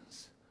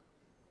humans.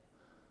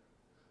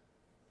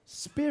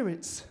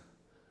 Spirits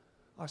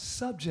are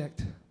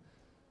subject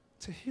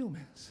to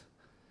humans.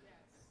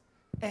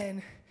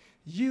 And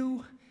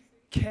you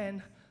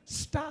can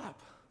stop.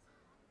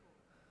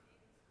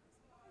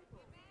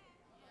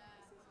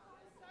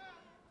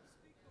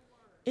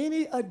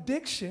 Any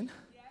addiction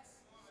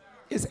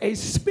is a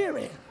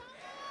spirit.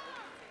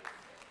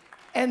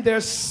 And they're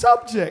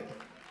subject.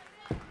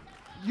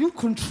 You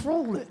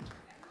control it.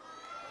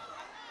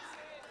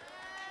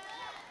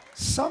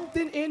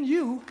 Something in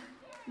you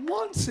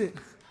wants it.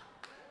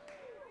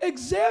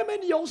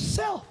 Examine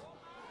yourself.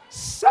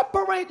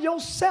 Separate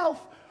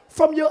yourself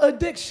from your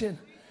addiction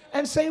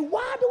and say,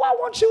 why do I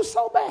want you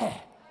so bad?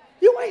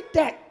 You ain't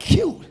that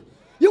cute.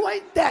 You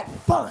ain't that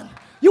fun.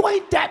 You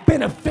ain't that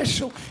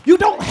beneficial. You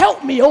don't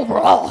help me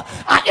overall.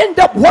 I end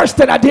up worse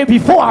than I did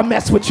before I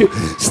mess with you.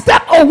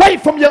 Step away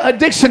from your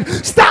addiction.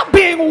 Stop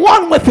being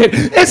one with it.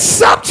 It's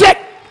subject.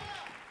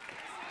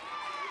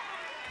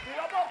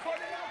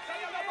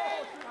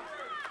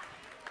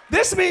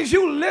 This means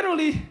you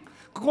literally,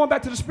 going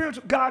back to the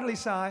spiritual, godly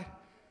side,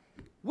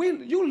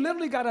 you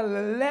literally got to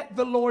let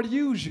the Lord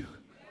use you.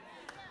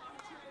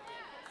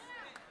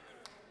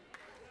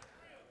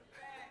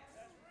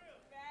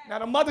 Now,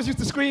 the mothers used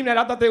to scream that.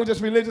 I thought they were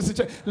just religious.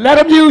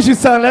 Let him use you,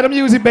 son. Let him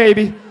use you,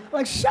 baby. I'm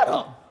like, shut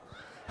up.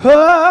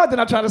 Then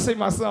I try to sing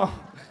my song.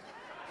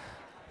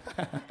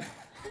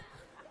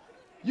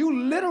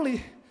 You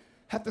literally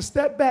have to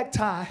step back,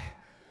 Ty,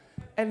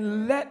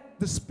 and let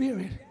the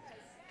Spirit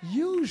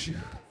use you.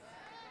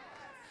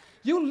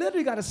 You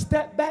literally got to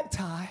step back,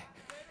 Ty,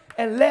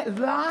 and let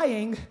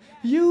lying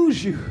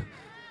use you.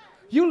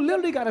 You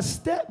literally got to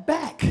step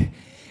back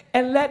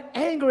and let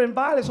anger and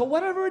violence or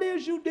whatever it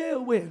is you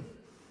deal with,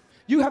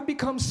 you have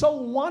become so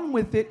one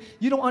with it,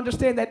 you don't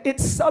understand that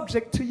it's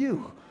subject to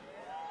you.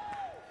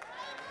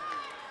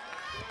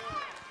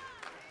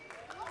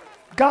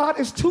 God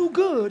is too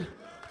good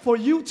for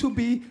you to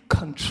be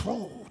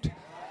controlled.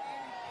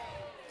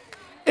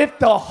 If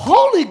the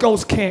Holy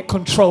Ghost can't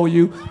control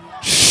you,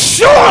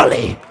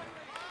 surely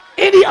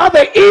any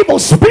other evil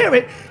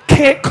spirit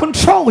can't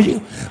control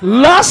you.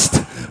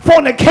 Lust,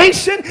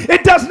 fornication,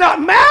 it does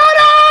not matter.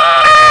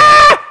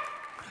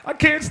 I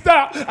can't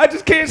stop. I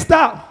just can't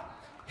stop.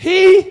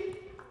 He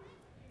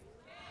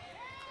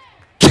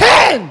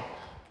can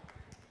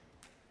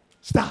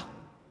stop.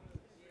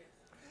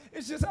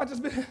 It's just, I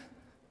just been.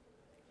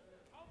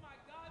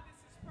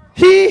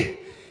 He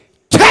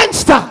can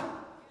stop.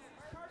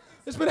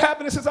 It's been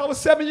happening since I was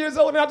 7 years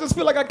old, and I just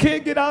feel like I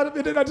can't get out of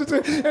it.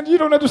 And you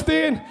don't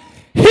understand.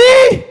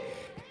 He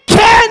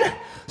can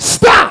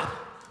stop.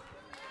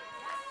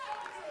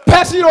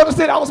 Pastor, you don't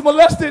understand. I was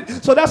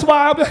molested, so that's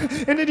why.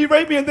 And then he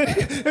raped me, and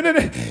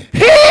then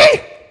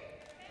he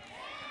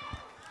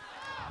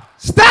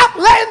stop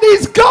letting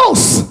these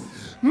ghosts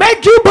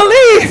make you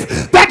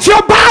believe that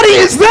your body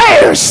is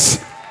theirs.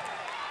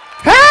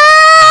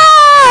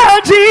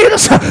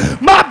 Jesus,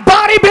 my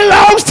body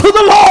belongs to the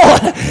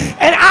Lord,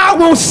 and I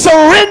will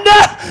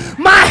surrender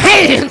my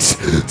hands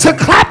to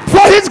clap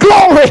for his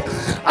glory.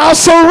 I'll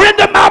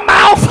surrender my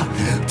mouth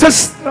to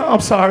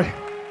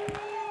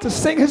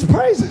sing his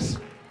praises.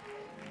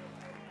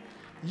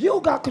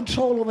 You got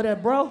control over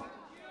that, bro.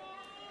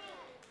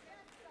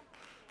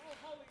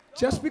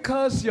 Just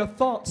because your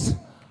thoughts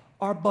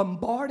are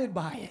bombarded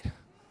by it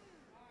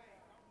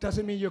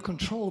doesn't mean you're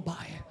controlled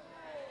by it.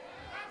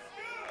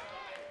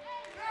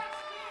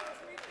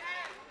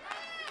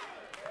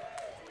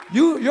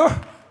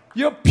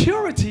 Your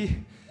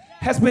purity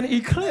has been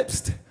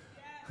eclipsed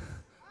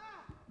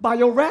by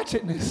your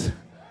ratchetness.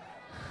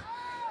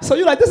 So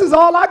you're like, this is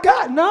all I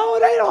got. No,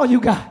 it ain't all you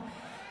got.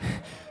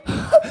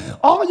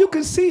 All you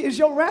can see is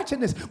your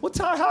ratchetness. What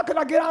time? How can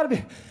I get out of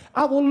it?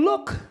 I will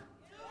look.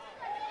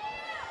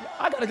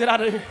 I got to get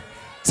out of here.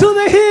 To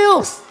the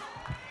hills.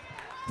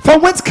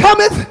 From whence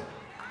cometh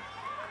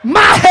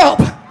my help.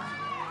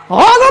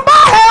 All of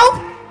my help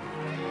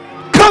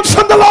comes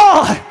from the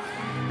Lord.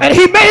 And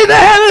he made the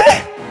heaven,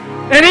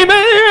 and he made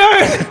the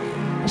earth.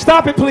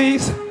 Stop it,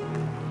 please.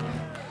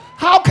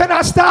 How can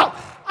I stop?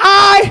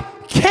 I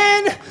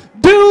can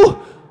do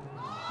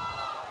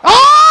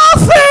all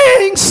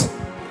things.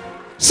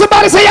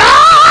 Somebody say,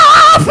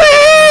 all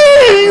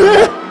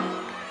things.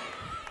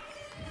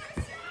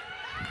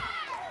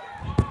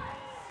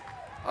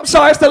 I'm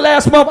sorry, it's the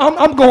last month.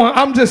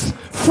 I'm just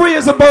free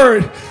as a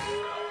bird.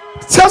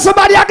 Tell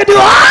somebody I can do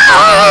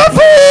all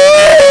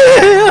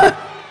things.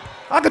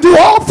 I can do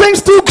all things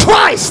through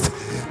Christ,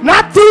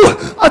 not through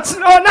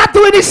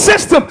any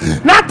system,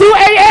 not through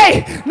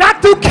AA,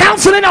 not through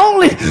counseling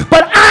only,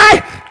 but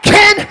I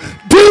can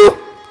do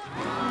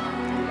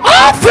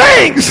all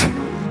things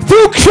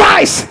through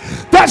Christ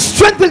that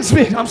strengthens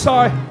me. I'm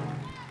sorry,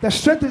 that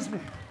strengthens me.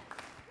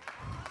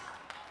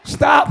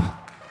 Stop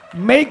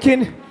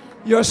making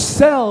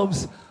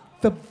yourselves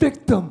the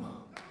victim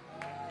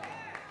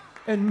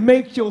and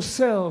make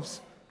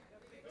yourselves.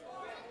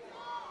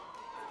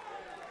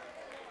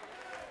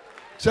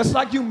 Just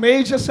like you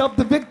made yourself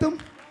the victim,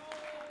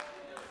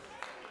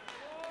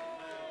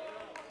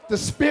 the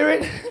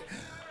spirit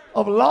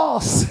of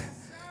loss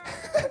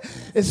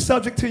is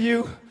subject to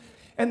you,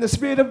 and the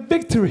spirit of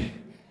victory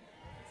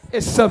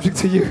is subject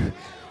to you.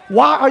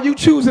 Why are you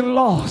choosing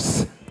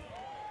loss?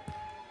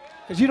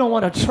 Because you don't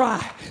want to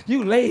try.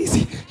 You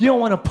lazy. You don't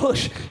want to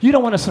push. You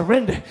don't want to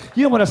surrender.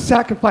 You don't want to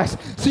sacrifice.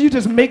 So you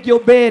just make your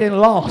bed in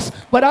loss.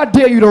 But I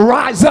dare you to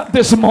rise up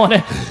this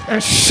morning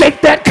and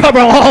shake that cover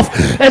off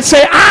and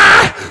say,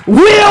 I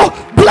will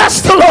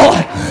bless the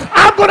Lord.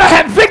 I'm going to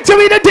have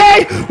victory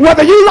today,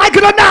 whether you like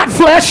it or not,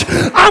 flesh.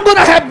 I'm going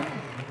to have.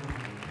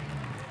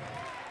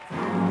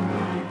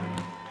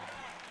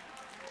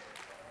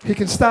 He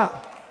can stop.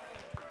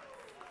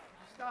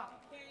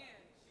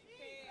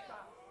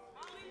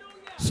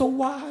 So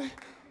why?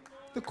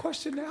 The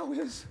question now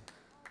is,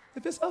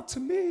 if it's up to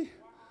me,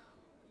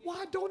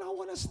 why don't I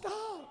want to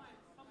stop?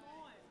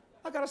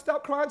 I got to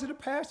stop crying to the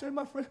pastor and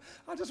my friend.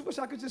 I just wish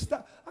I could just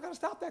stop. I got to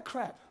stop that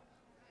crap.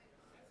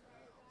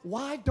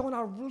 Why don't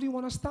I really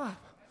want to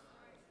stop?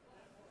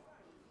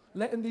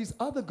 Letting these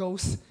other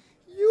ghosts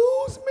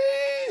use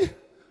me.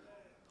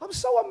 I'm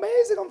so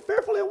amazing. I'm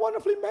fearfully and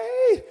wonderfully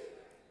made.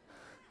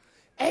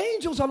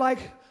 Angels are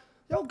like,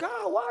 yo,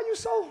 God, why are you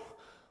so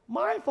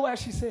mindful,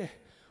 as she said?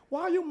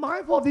 Why are you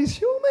mindful of these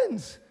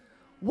humans?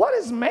 What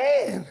is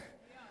man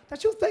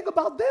that you think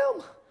about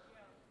them?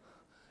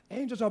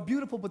 Angels are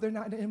beautiful, but they're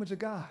not in the image of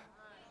God.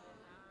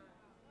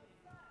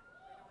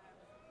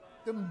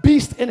 The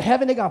beast in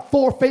heaven, they got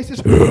 4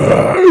 faces.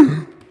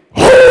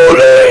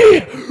 Holy!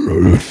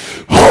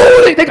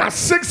 Holy! They got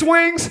 6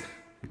 wings.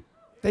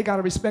 They got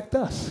to respect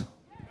us.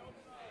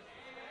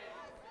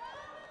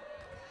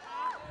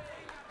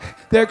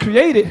 They're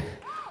created,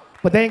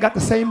 but they ain't got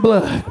the same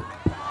blood.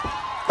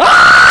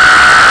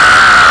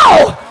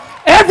 Oh!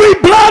 Every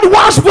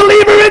blood-washed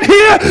believer in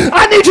here,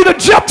 I need you to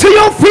jump to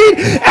your feet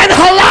and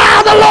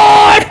halal the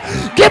Lord.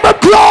 Give him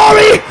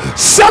glory.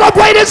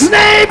 Celebrate his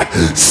name.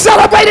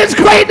 Celebrate his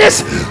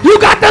greatness. You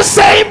got the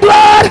same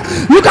blood.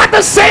 You got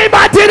the same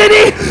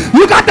identity.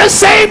 You got the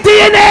same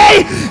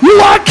DNA.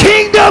 You are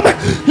kingdom.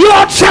 You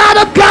are a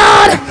child of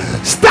God.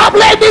 Stop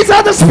letting these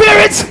other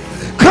spirits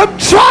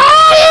control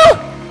you.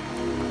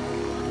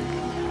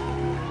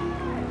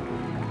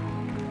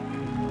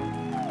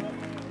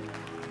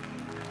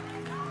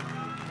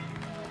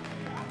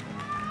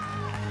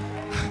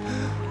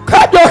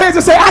 Clap your hands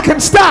and say, I can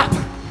stop.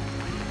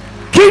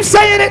 Keep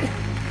saying it.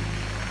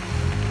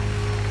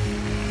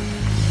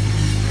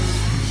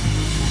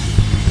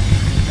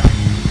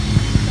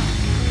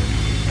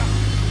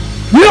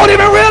 You don't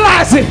even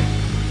realize it.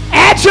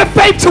 Add your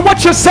faith to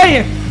what you're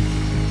saying.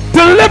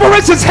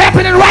 Deliverance is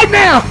happening right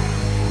now.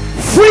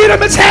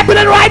 Freedom is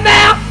happening right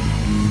now.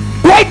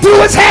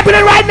 Breakthrough is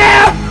happening right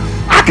now.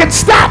 I can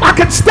stop. I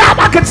can stop.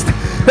 I can stop.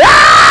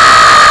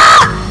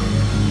 Ah!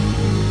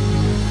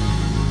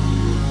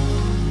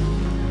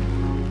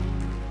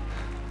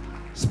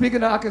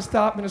 Speaking of I can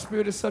stop, and the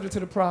spirit is subject to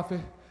the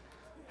prophet.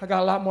 I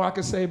got a lot more I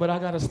can say, but I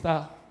got to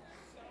stop.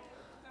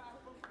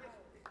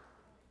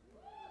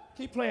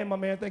 Keep playing, my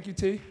man. Thank you,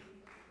 T.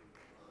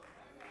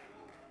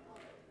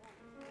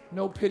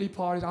 No pity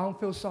parties. I don't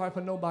feel sorry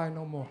for nobody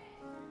no more.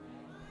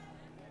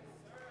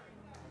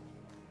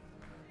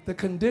 The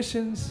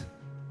conditions,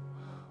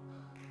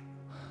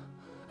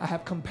 I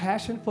have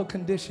compassion for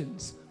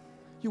conditions.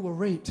 You were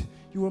raped.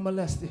 You were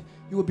molested.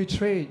 You were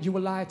betrayed. You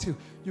were lied to.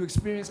 You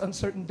experienced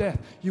uncertain death.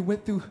 You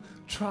went through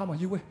trauma.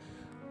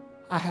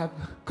 I have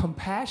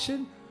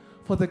compassion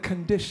for the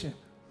condition.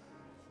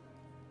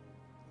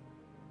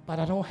 But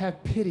I don't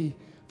have pity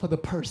for the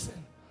person.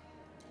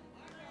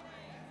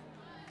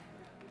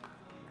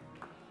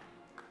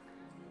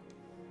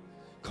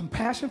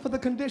 Compassion for the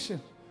condition.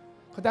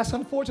 Because that's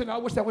unfortunate. I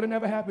wish that would have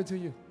never happened to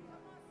you.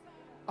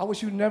 I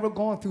wish you'd never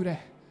gone through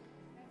that.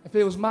 If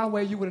it was my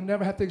way, you would have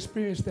never had to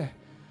experience that.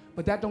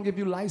 But that don't give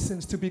you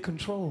license to be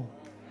controlled.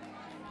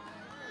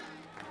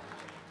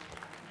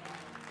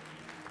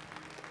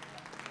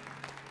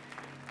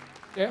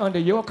 They're under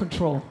your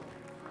control.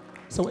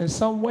 So in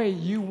some way,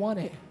 you want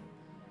it.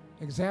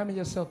 Examine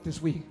yourself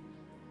this week.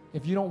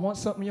 If you don't want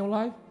something in your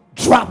life,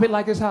 drop it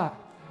like it's hot.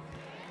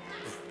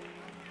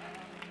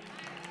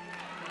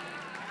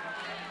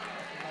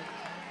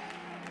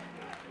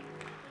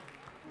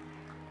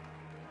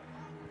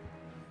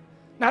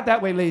 Not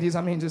that way, ladies.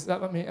 I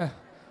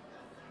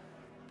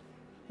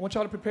want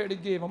y'all to prepare to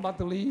give. I'm about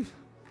to leave.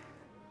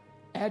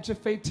 Add your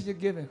faith to your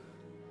giving.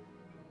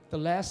 The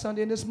last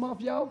Sunday in this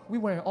month, y'all, we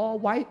wearing all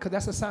white because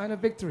that's a sign of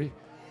victory.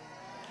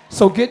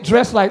 So get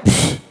dressed like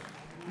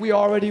we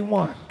already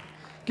won.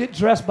 Get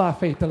dressed by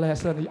faith the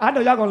last Sunday. I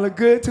know y'all going to look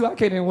good, too. I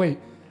can't even wait.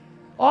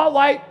 All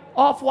white,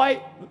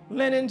 off-white,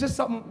 linen, just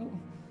something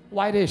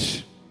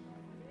whitish.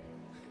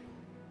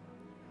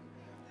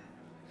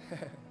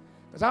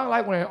 Because I don't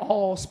like wearing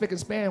all spick and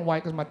span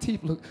white because my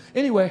teeth look...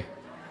 Anyway.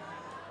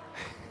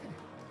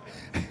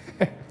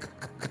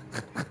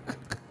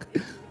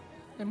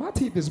 And my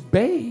teeth is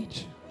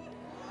beige.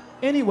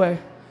 Anyway,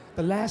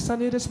 the last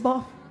Sunday of this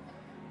month,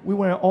 we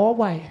wearing all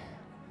white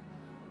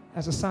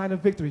as a sign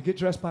of victory. Get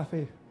dressed by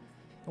faith.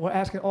 And we're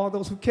asking all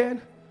those who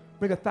can,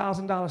 bring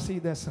 $1,000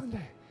 seed that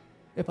Sunday.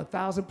 If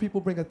 1,000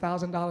 people bring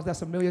 $1,000,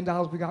 that's $1 million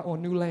we got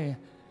on new land.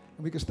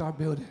 And we can start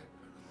building.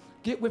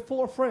 Get with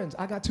 4 friends.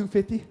 I got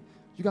 $250.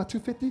 You got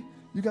 $250?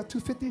 You got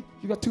 $250?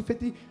 You got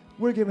 $250?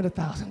 We're giving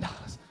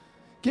 $1,000.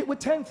 Get with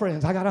 10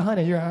 friends. I got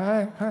 $100. You're all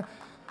right? Huh?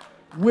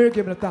 We're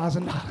giving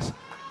 $1,000.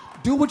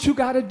 Do what you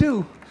got to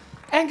do.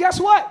 And guess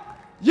what?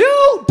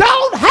 You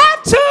don't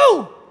have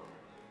to.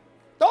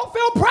 Don't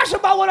feel pressure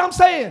by what I'm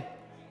saying.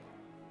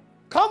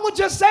 Come with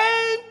just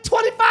saying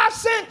 25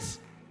 cents.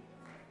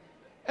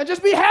 And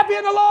just be happy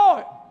in the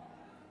Lord.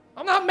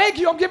 I'm not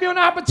making you. I'm giving you an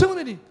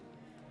opportunity.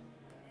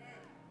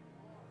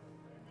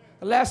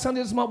 The last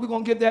Sunday of this month, we're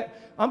going to give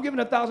that. I'm giving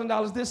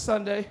 $1,000 this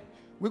Sunday.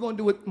 We're going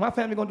to do it. My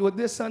family going to do it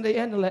this Sunday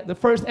and the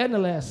first and the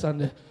last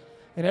Sunday.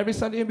 And every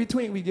Sunday in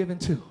between, we giving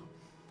too.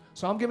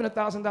 So I'm giving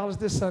 $1,000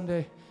 this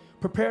Sunday.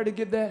 Prepare to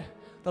give that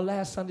the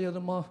last Sunday of the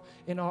month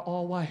in our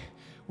all white.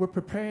 We're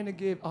preparing to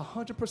give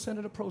 100%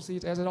 of the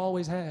proceeds, as it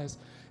always has,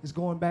 is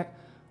going back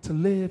to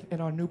live in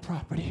our new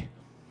property.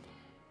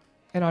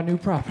 In our new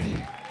property.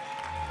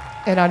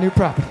 In our new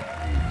property.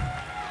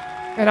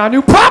 In our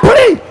new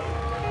property.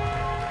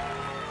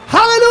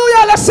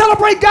 Hallelujah. Let's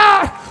celebrate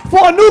God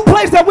for a new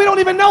place that we don't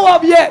even know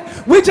of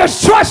yet. We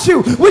just trust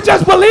you. We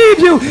just believe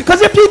you.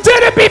 Because if you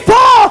did it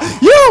before,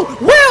 you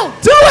will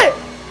do it.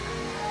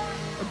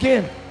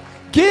 Again,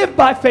 give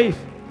by faith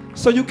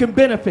so you can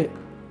benefit.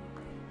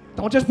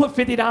 Don't just put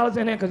 $50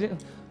 in there.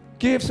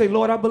 Give, say,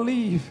 Lord, I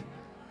believe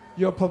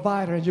you're a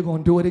provider and you're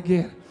going to do it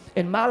again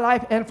in my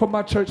life and for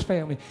my church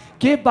family.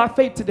 Give by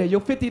faith today.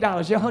 Your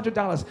 $50, your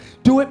 $100.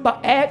 Do it,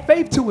 but add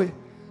faith to it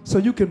so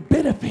you can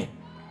benefit.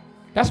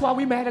 That's why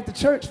we mad at the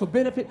church for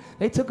benefit.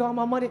 They took all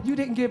my money. You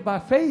didn't give by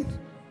faith.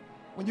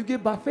 When you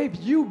give by faith,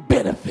 you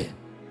benefit.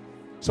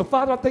 So,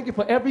 Father, I thank you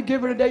for every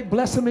giver today.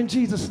 Bless them in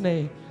Jesus'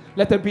 name.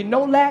 Let there be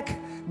no lack,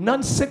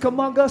 none sick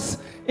among us.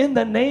 In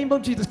the name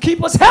of Jesus.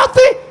 Keep us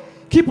healthy,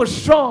 keep us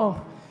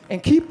strong,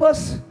 and keep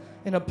us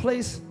in a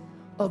place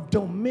of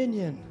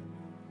dominion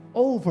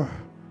over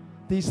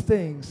these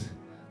things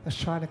that's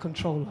trying to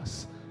control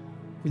us.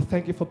 We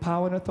thank you for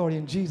power and authority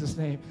in Jesus'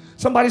 name.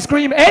 Somebody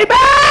scream, amen!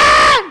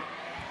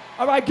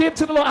 All right, give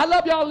to the Lord. I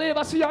love y'all. Live.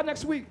 I'll see y'all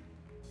next week.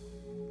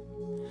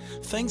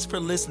 Thanks for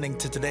listening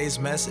to today's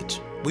message.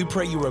 We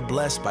pray you were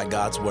blessed by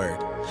God's word.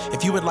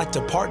 If you would like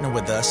to partner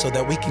with us so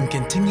that we can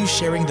continue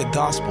sharing the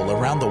gospel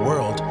around the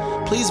world,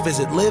 please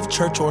visit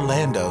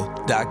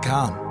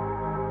livechurchorlando.com.